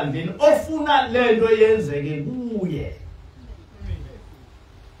ebandleni ofuna lento yenzeke kuye.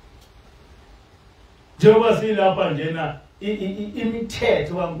 Njengoba silapha njena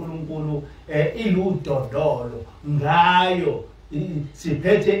imithetho kaNkulunkulu iludodolo ngayo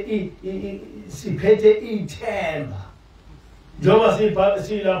siphethe ithemba. Njengoba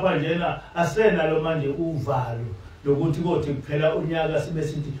silapha njena asenalo manje uvalo lokuthi kothi kuphela unyaka sibe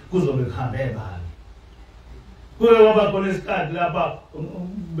sithi kuzobe kuhambe bani. Kuye kwaba khona isikhathi lapha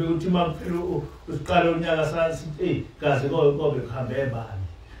bekuthi makuphela usiqala unyaka sasithi kaze kobe kuhambe bani.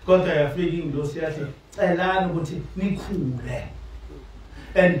 Kodwa yafika ingilosi yathi celani ukuthi nikhule.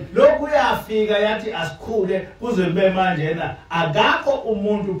 And lokhu yafika yathi asikhule kuze kube manje na akakho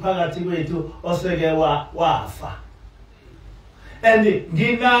umuntu phakathi kwethu oseke wafa. And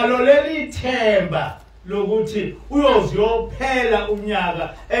nginalo leli themba lokuthi uyoziyophela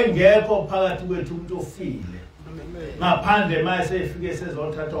unyaka engekho phakathi kwethu umuntu ofile. Ngaphandle mase efike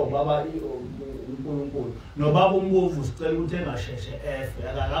sezothatha ubaba uNkulunkulu nobaba umbovu sicela ukuthi engasheshe efe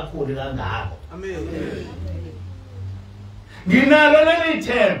akakakhuli kangako. Amen. Nginalo leli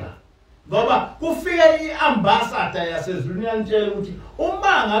themba ngoba kufike iambassador yasezulwini yantshela ukuthi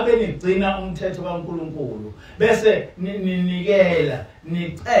uma ngabe nigcina umthetho kaNkulunkulu bese ninikela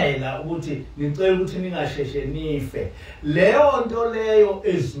nicela ukuthi ningasheshe nife. Leyo nto leyo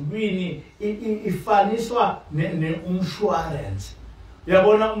ezulwini ifaniswa ne-insurance.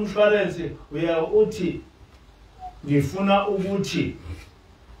 Uyabona umshwarensi uthi ngifuna ukuthi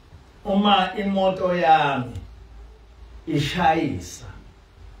uma imoto yami ishayisa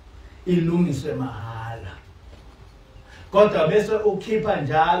ilungiswe mahala. Kodwa bese ukhipha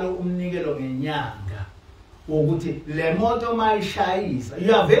njalo umnikelo ngenyanga ukuthi le moto mayishayisa,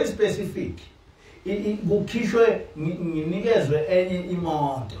 you are very specific. Kukhishwe nginikezwe enye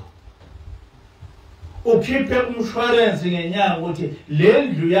imoto. Ukhiphe umshwarensi ngenyanga ukuthi le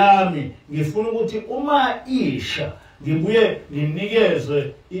ndlu yami ngifuna ukuthi uma isha ngibuye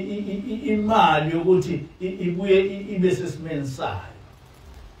nginikezwe imali yokuthi ibuye ibe sesimeni sayo.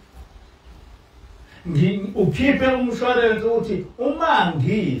 Ukhiphe umshwarensi ukuthi uma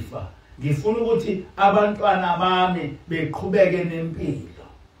ngifa ngifuna ukuthi abantwana bami beqhubeke nempilo.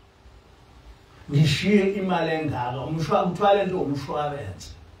 Ngishiye imali engaka umshwarensi nto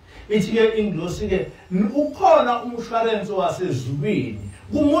umshwarensi. Ithi-ke ingilosi-ke ukhona umshwarensi wasezulwini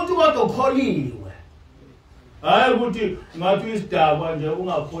kumuntu kodwa okholiwe. Hayi ukuthi ngathi isidakwa nje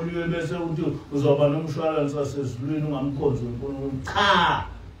ungakholiwe bese uthi uzoba nomshwarensi wasezulwini ungamkhonzi uNkulunkulu. Cha.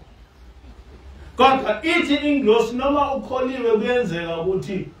 Kodwa ithi ingilosi noma ukholiwe kuyenzeka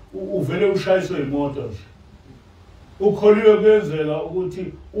ukuthi uvele ushayiswe imoto nje. Ukholiwe kuyenzeka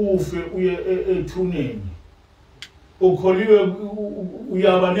ukuthi ufe uye ethuneni. Ukholiwe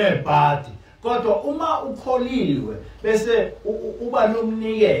uyaba nebhadi. Kodwa uma ukholiwe bese uba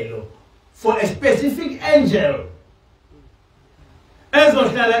nomnikelo for a specific angel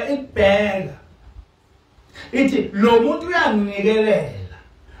ezohlala ikubheka. Ithi lo muntu uyanginikelela.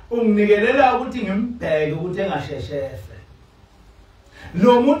 Unginikelela ukuthi ngimbheke ukuthi engasheshefe.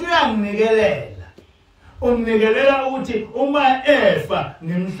 Lo muntu uyanginikelela. Unginikelela ukuthi uma efa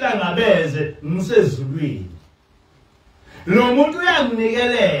ngimhlangabeze ngisezulwini. Lo muntu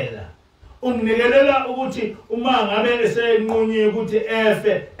uyanginikelela. Unginikelela ukuthi uma ngabe esenqunyiwe ukuthi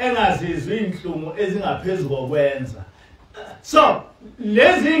efe engazizwi inhlungu ezingaphezulu kokwenza. So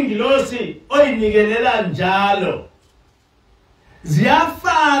lezi ingilosi oyinikelela njalo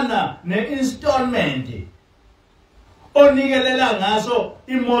ziyafana ne-installment onikelela ngaso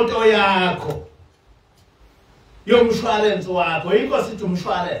imoto yakho yomshwarensi wakho. Yikho sithi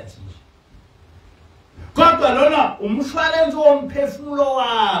umshwarensi. Kodwa lona umshwarensi womphefumulo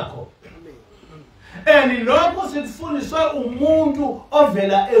wakho. Lokho sikufundiswe umuntu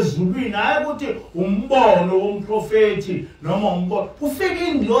ovela ezulwini, hayi ukuthi umbono womprofeti noma umbono. Ufika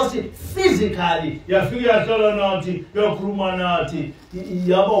ingilosi physically yafika yahlala nathi yakhuluma nathi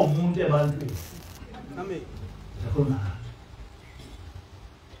yaba umuntu ebantwini. Amen.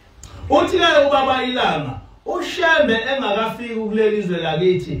 Uthi-ke ubaba ilanga uShembe engakafiki kulelizwe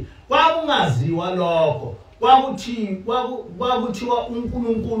lakithi kwakungaziwa lokho kwakuthiwa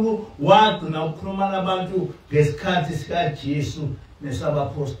uNkulunkulu wagcina ukukhuluma nabantu ngesikhathi sikaJesu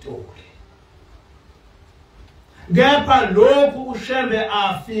nesabapostoli. Kepha lokhu uShembe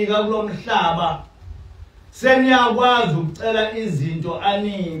afika kulomhlaba seniyakwazi ukucela izinto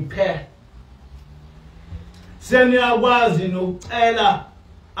aniphe. Seniyakwazi nokucela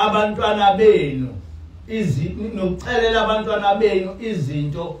abantwana benu nokucelela abantwana benu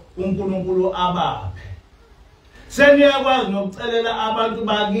izinto uNkulunkulu abaphe. Seniyakwazi nokucelela abantu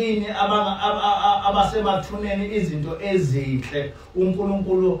bakini abasemathuneni izinto ezinhle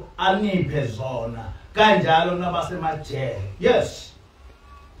uNkulunkulu aniphe zona, kanjalo nabasemajele. Yes.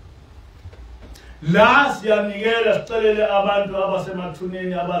 La siyanikela sicelele abantu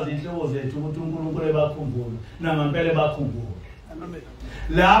abasemathuneni abazinhloko zethu ukuthi uNkulunkulu ebakhumbule nangampela bakhumbule. Amen.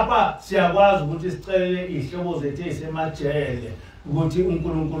 Lapha siyakwazi ukuthi sicelele ihloko zethu ezisemajele ukuthi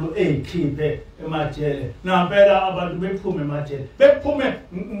uNkulunkulu eyikhiphe emajele. Nampela abantu bephume emajele, bephume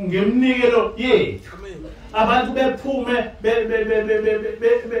ngemnikelo yethu. Abantu bephume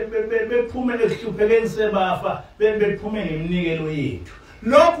bephume ehluphekeni sebafa, bephume ngemnikelo yethu.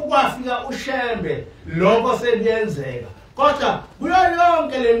 Lokhu kwafika uShembe, lokho sekuyenzeka. Kodwa kuyo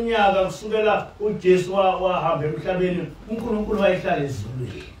yonke leminyaka kusukela uJesu wahamba emhlabeni, uNkulunkulu wayehlala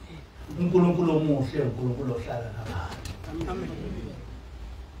ezulwini. uNkulunkulu omuhle, uNkulunkulu ohlala nabantu. Amen.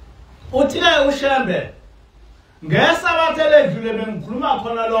 Uthi-ke uShembe, ngesabatha eledlule bengikhuluma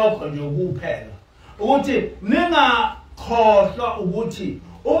khona lokho nje ukuphela, ukuthi ningakhohlwa ukuthi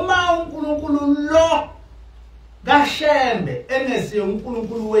uma uNkulunkulu lo kaShembe engesiye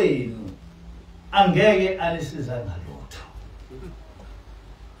uNkulunkulu wenu angeke anisiza ngalutho.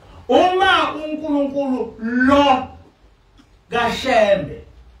 Uma uNkulunkulu lo kaShembe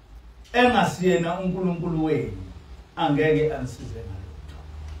engasiyena uNkulunkulu wenu angeke anisize ngalutho.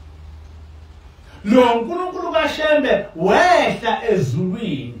 Lo uNkulunkulu kaShembe wehla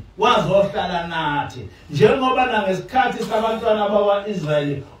ezulwini wazohlala nathi, njengoba nangesikhathi sabantwana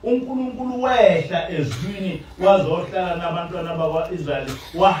bakwaIsrayeli uNkulunkulu wehla ezulwini wazohlala nabantwana bakwaIsrayeli,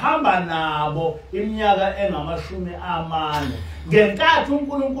 wahamba nabo iminyaka engamashumi 4. Ngenkathi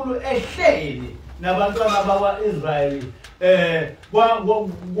uNkulunkulu ehleli nabantwana bakwaIsrayeli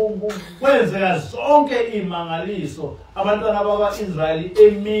kwenzeka zonke imangaliso. Abantwana bakwaIsrayeli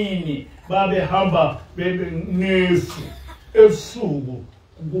emini babehamba nefu, ebusuku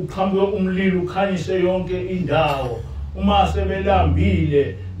kuqhamuke umlilo ukhanyise yonke indawo. Uma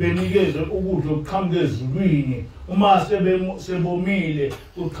sebelambile benikeze ukudla okuqhamuke ezulwini. Uma sebomile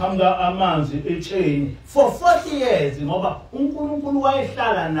kuqhamuka amanzi etsheni for 40 years, ngoba uNkulunkulu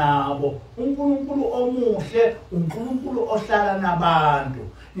wayehlala nabo. uNkulunkulu omuhle, uNkulunkulu ohlala nabantu.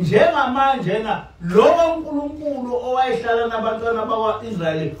 Njengamanje na lo uNkulunkulu owayehlala nabantwana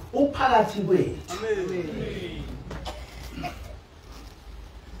bakwaIsrayeli uphakathi kwethu. Amen.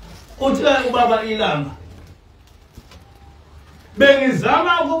 Uthi ubaba ilanga,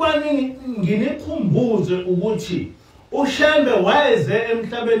 bengizama ukuba nginikhumbuze ukuthi uShembe wayeze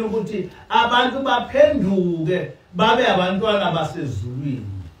emhlabeni ukuthi abantu baphenduke babe abantwana basezulwini,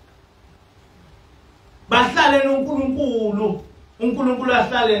 bahlale noNkulunkulu, uNkulunkulu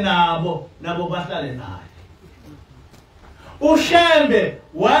ahlale nabo, nabo bahlale naye. uShembe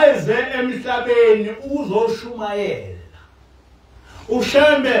wayeze emhlabeni ukuzoshumayela.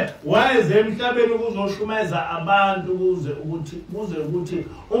 uShembe wayeze emhlabeni ukuzoshumayeza abantu kuze ukuthi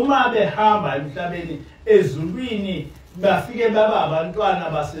uma behamba emhlabeni ezulwini bafike baba abantwana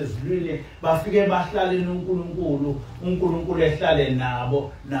basezulwini, bafike bahlale noNkulunkulu, uNkulunkulu ehlale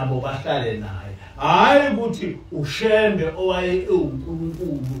nabo, nabo bahlale naye. Hayi ukuthi uShembe owaye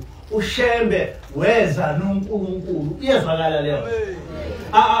uNkulunkulu, uShembe weza noNkulunkulu. Iyezwakala leyo.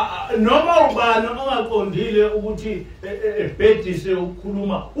 Noma ubani ongaqondile ukuthi ebhedise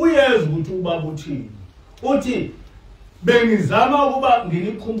ukukhuluma uyeza ukuthi ubaba uthini. Uthi bengizama ukuba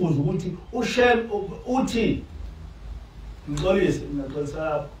nginikhumbuze ukuthi uShembe uthi, ngixolise ngixolisa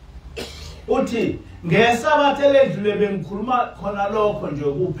lapho, uthi ngesabatha eledlule bengikhuluma khona lokho nje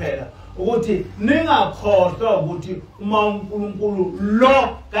kuphela, ukuthi ningakhohlwa ukuthi uma uNkulunkulu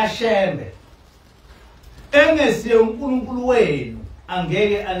lo kaShembe engesiye uNkulunkulu wenu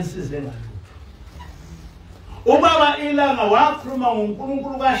angeke anisize ngalutho. Ubaba ilanga wakhuluma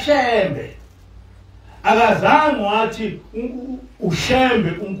ngoNkulunkulu kaShembe, akazange wathi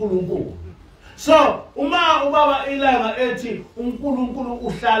uShembe uNkulunkulu. So uma ubaba ilanga ethi uNkulunkulu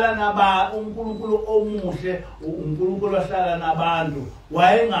uhlala nabantu, uNkulunkulu omuhle, uNkulunkulu ohlala nabantu,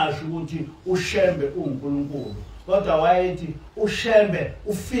 wayengasho ukuthi uShembe uNkulunkulu, kodwa wayethi uShembe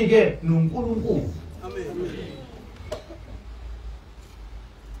ufike noNkulunkulu. Amen.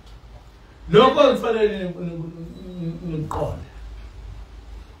 lokho kufanele niqonde.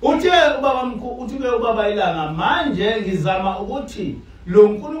 Uthe ubaba mkhulu, uthi ke ubaba Ilanga, manje ngizama ukuthi lo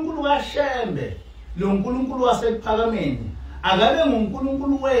Nkulunkulu kaShembe, lo Nkulunkulu wasephakameni, akabe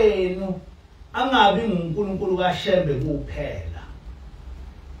nguNkulunkulu wenu, angabi nguNkulunkulu kaShembe kuphela.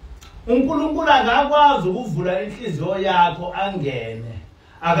 uNkulunkulu akakwazi ukuvula inhliziyo yakho angene,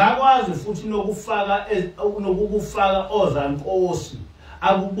 akakwazi futhi nokukufaka ozankosi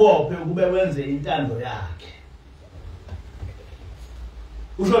akubophe ukube wenze intando yakhe.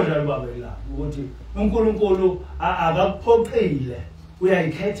 Usho njalo baba Ilanga ukuthi uNkulunkulu akakuphoqile,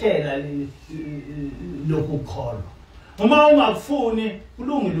 uyayikhethela lokhu kukholwa. Uma ungakufuni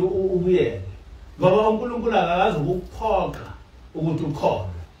kulungile ubuyele, ngoba uNkulunkulu akakazi ukukuphoqa ukuthi ukholwe.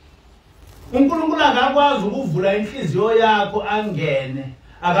 uNkulunkulu akakwazi ukuvula inhliziyo yakho angene,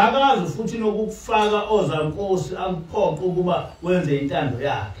 akakazi futhi nokukufaka ozankosi akuphoqe ukuba wenze intando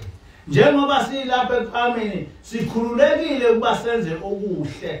yakhe. Njengoba silapha ephakameni sikhululekile ukuba senze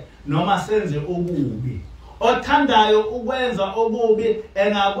okuhle noma senze okubi. Othandayo ukwenza okubi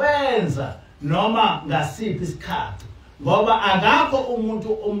engakwenza noma ngasiphi isikhathi, ngoba akakho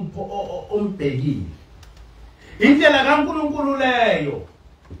umuntu ombhekile. Indlela kaNkulunkulu leyo,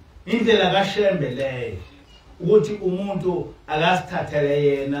 indlela kaShembe leyo, ukuthi umuntu akasithathele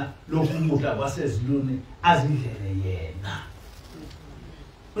yena lokhu kudla kwasezulwini azidlele yena.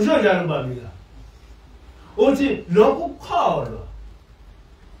 Usho njalo babila uthi lokhu kukholwa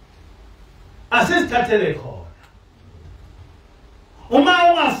asisithathele khona.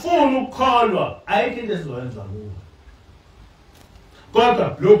 Uma ungafuni ukukholwa ayikho into esizoyenza kuwe,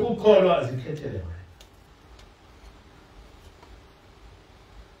 kodwa lokhu kukholwa azikhethele wena.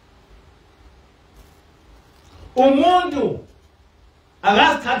 Umuntu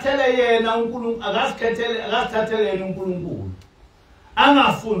akasithathele yena uNkulunkulu, akasithathele yena uNkulunkulu,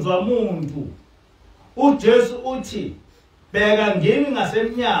 angafunzwa muntu. uJesu uthi, bheka ngimi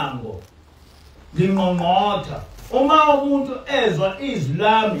ngasemnyango ngingqongqotha, uma umuntu ezwa izwi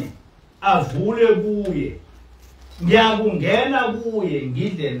lami avule kuye, ngiyakungena kuye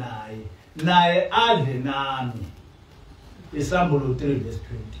ngidle naye, naye adle nami. Isambulo 3:20.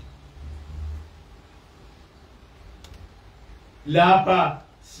 Lapha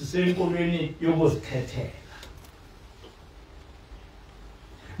sisenkolweni yokuzikhethela.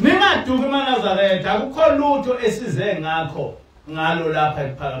 Ningaduki eNazaretha, akukho lutho esize ngalo lapha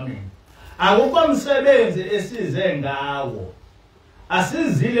ephakameni. Akukho umsebenzi esize ngawo.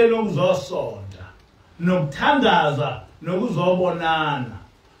 Asizile lokuzosonta, nokuthandaza, nokuzobonana.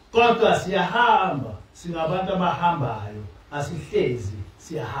 Kodwa siyahamba, singabantu abahambayo, asihlezi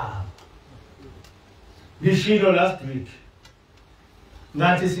siyahamba. Ngishilo last week.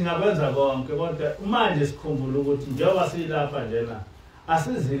 Ngathi singakwenza konke, kodwa manje sikhumbula ukuthi njengoba silapha njena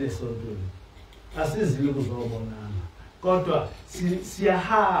asizile sontweni, asizile ukuzobonana, kodwa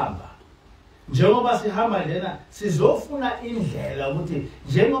siyahamba. Njengoba sihamba njena sizofuna indlela ukuthi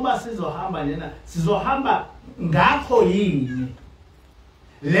njengoba sizohamba njena sizohamba ngakho yini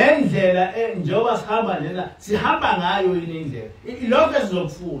le ndlela, njengoba sihamba njena sihamba ngayo yini indlela. Lokho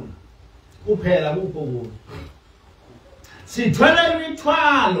sizokufuna kuphela kupho. Sithwele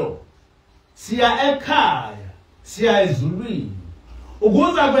imithwalo, siya ekhaya, siya ezulwini.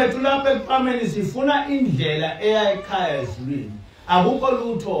 Ukuza kwethu lapha ephakameni sifuna indlela eya ekhaya ezulwini. Akukho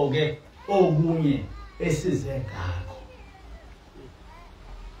lutho ke okunye esize ngakho.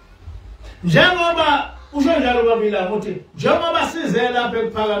 Njengoba usho njalo babila ukuthi njengoba size lapha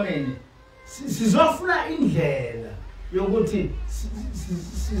ephakameni sizofuna indlela yokuthi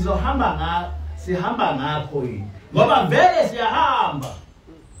sihamba ngakho yini, ngoba vele siyahamba.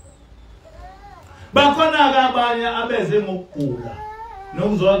 Bakhona abanye abeze ngokugula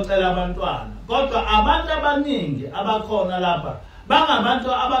nokuzocela abantwana, kodwa abantu abaningi abakhona lapha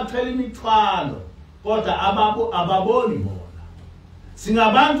bangabantu abathwele imithwalo, kodwa ababoni bona.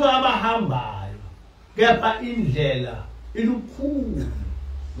 Singabantu abahambayo, kepha indlela ilukhulu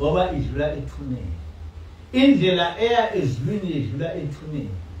ngoba idlula ethuneni. Indlela eya ezulwini idlula ethuneni.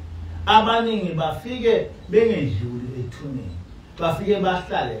 Abaningi bafike bengedluli ethuneni, bafike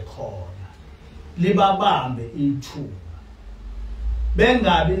bahlale khona, libabambe ithuba,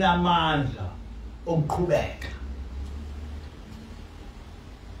 bengabi namandla okuqhubeka.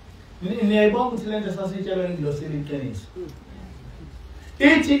 Niyayibona ukuthi le nto sasitshelwa ingilosi liqiniso.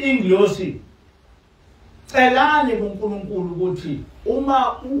 Ithi ingilosi, celani kuNkulunkulu ukuthi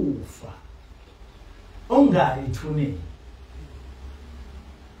uma ufa ungayi ethuneni.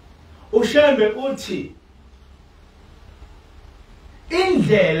 uShembe uthi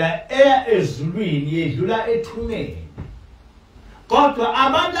indlela eya ezulwini yedlula ethuneni, Kodwa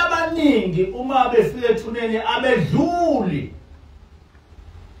abantu abaningi uma befika ethuneni abedluli.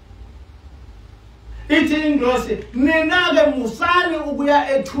 Ithi indosi nina-ke musani ukuya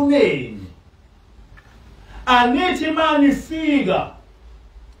ethuneni. Anithi manifika,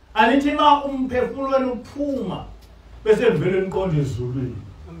 anithi ma umphefumulo wenu uphuma bese kuvele niqonde ezulwini.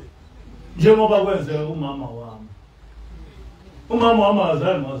 Njengoba kwenzeka umama wami. Umama wami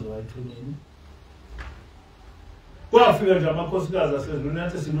azange waze wayethuneni. Kwafika nje amakhosikazi asezulwini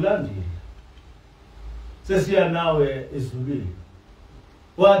athi simlandile. Sesiya nawe ezulwini.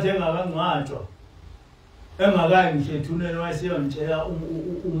 Wathi engakangcwatshwa. Engakayi nje ethuneni wayeseyongitshela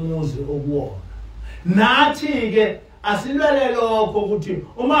umuzi okuwona. Nathi-ke asilwele lokho ukuthi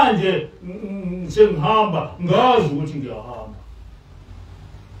uma nje sengihamba ngazi ukuthi ngiyahamba.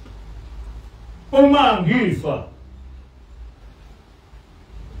 Uma ngifa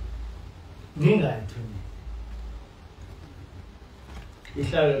ngingayithuni.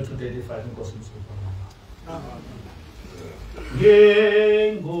 Ihlala 235 inkosi msukuma.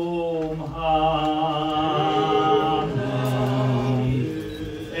 Ngohamba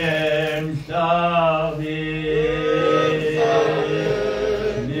emhlabeni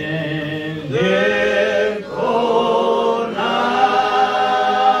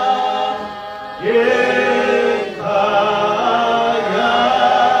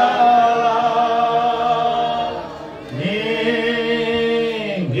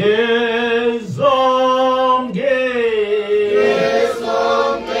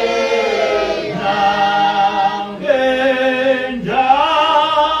Zonke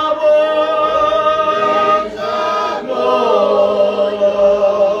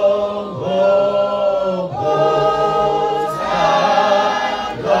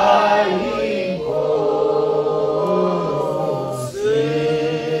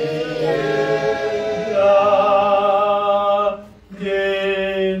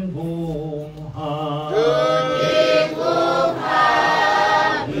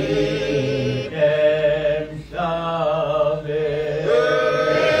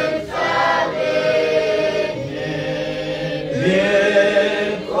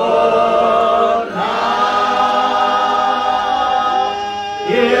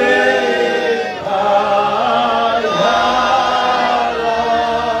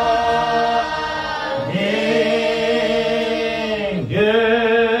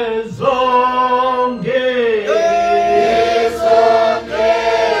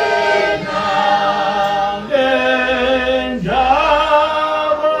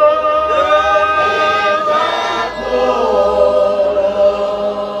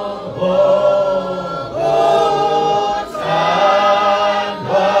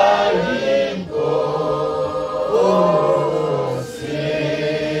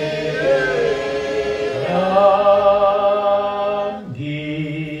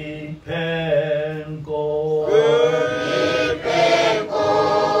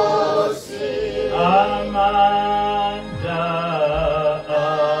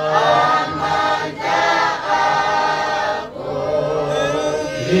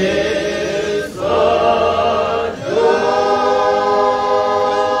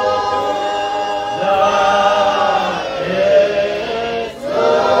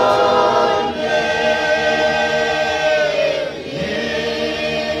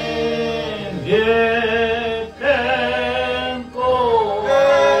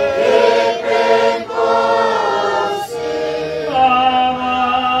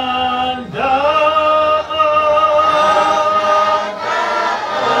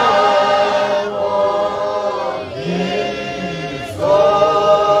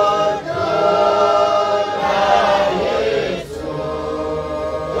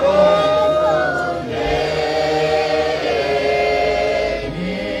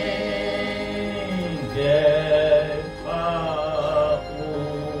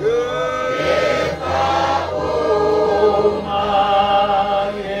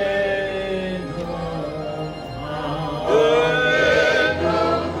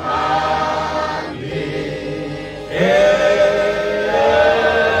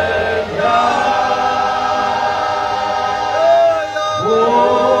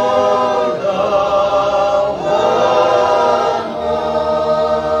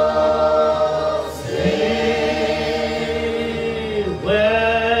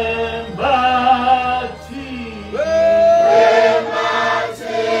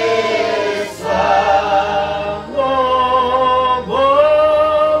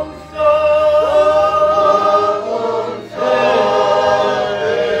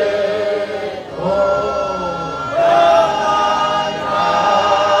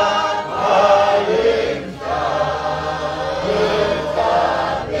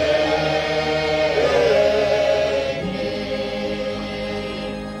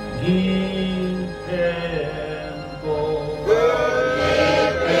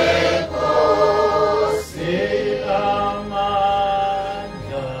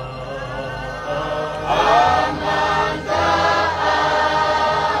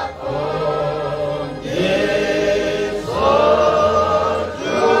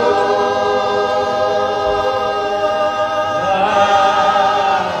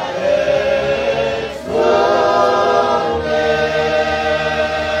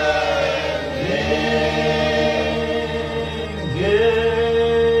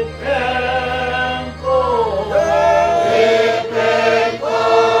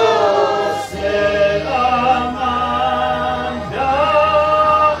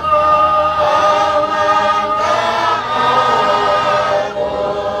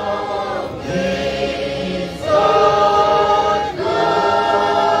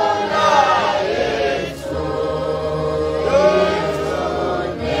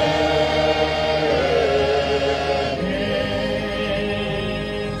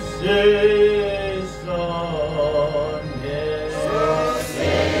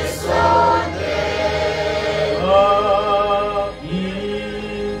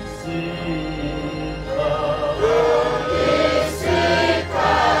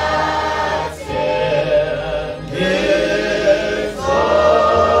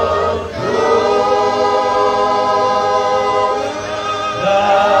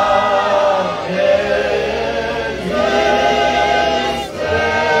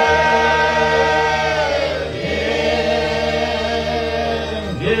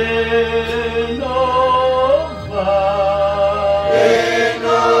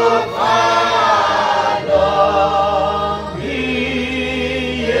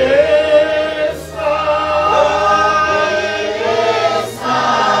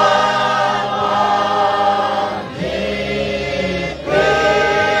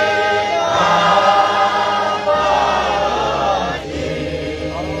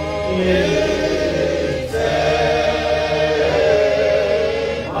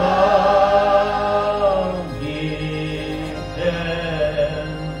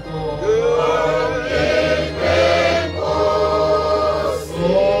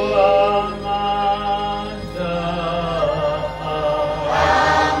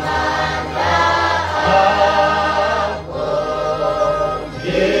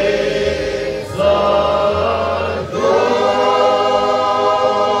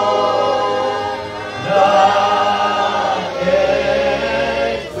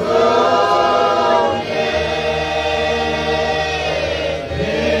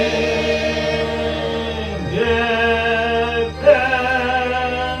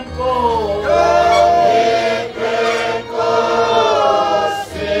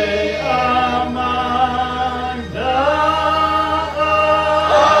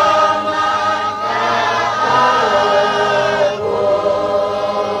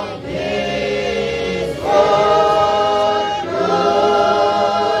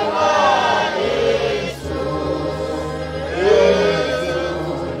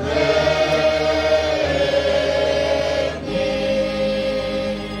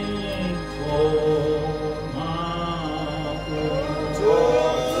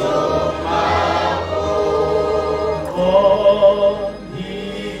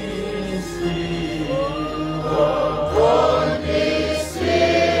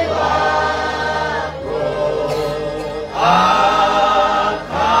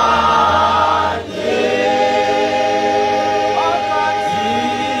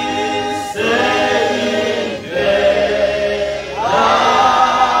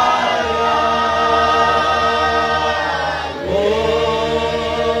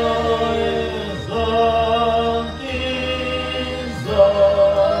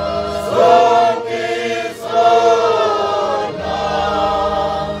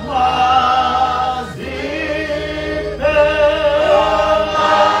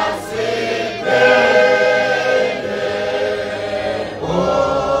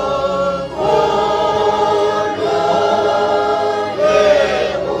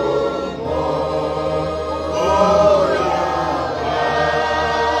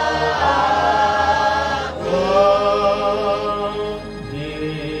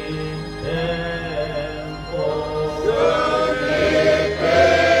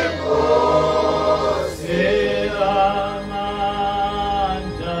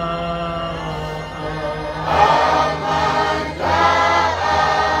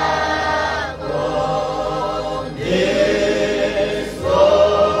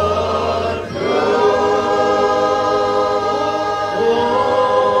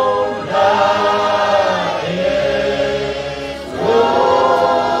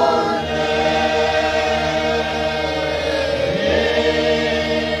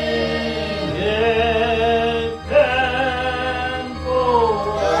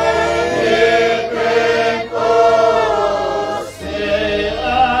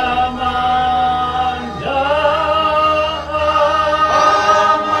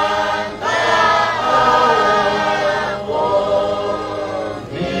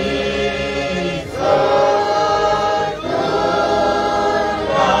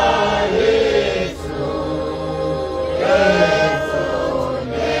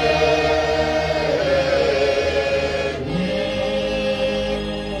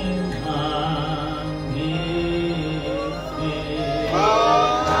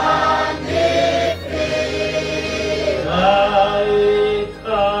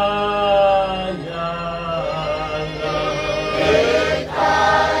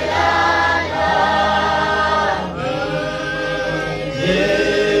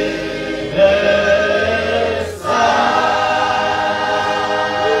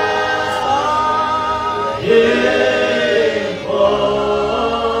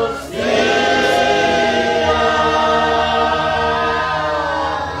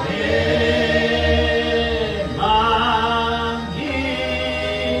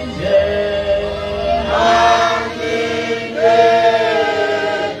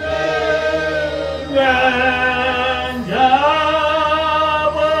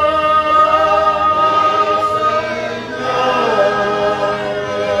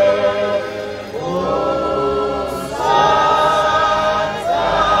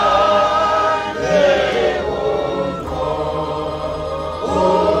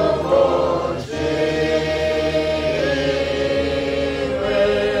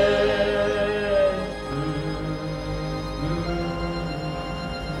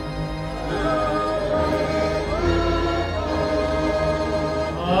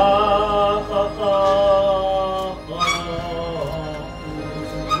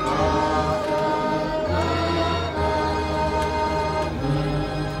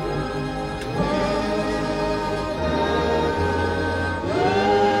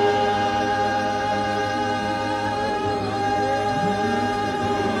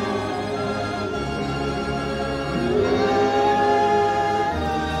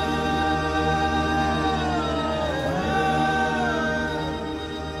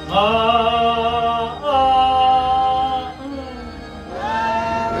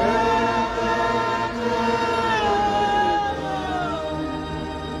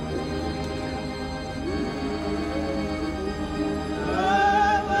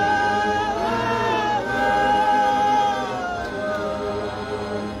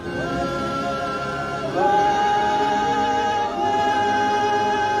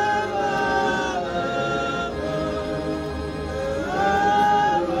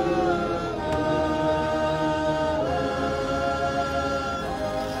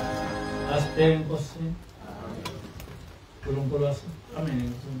Enkosi uNkulunkulu amen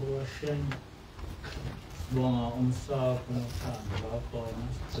uNkulunkulu washena bonga umsapho nothando lwakho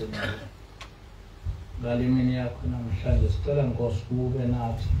sigcina ngalimini yakho namhlanje sicela Nkosi ube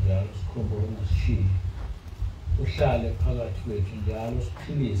nathi njalo sikhumbule ungasishiyi uhlale phakathi kwethu njalo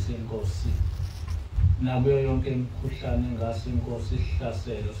siphilise Nkosi nakuyo yonke imikhuhlane engase Nkosi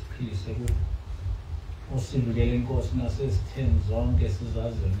ihlasele siphilise kuyo usivikele Nkosi nasezitheni zonke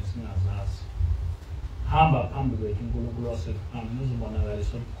sizaziyo nesingazazi hamba phambi kwethu uNkulunkulu wasekuqala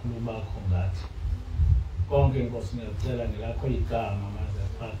uzibonakalisa ubukhulu bakho ngathi konke Nkosi ngiyacela ngelakho igama maze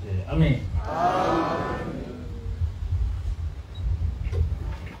aphathe amen.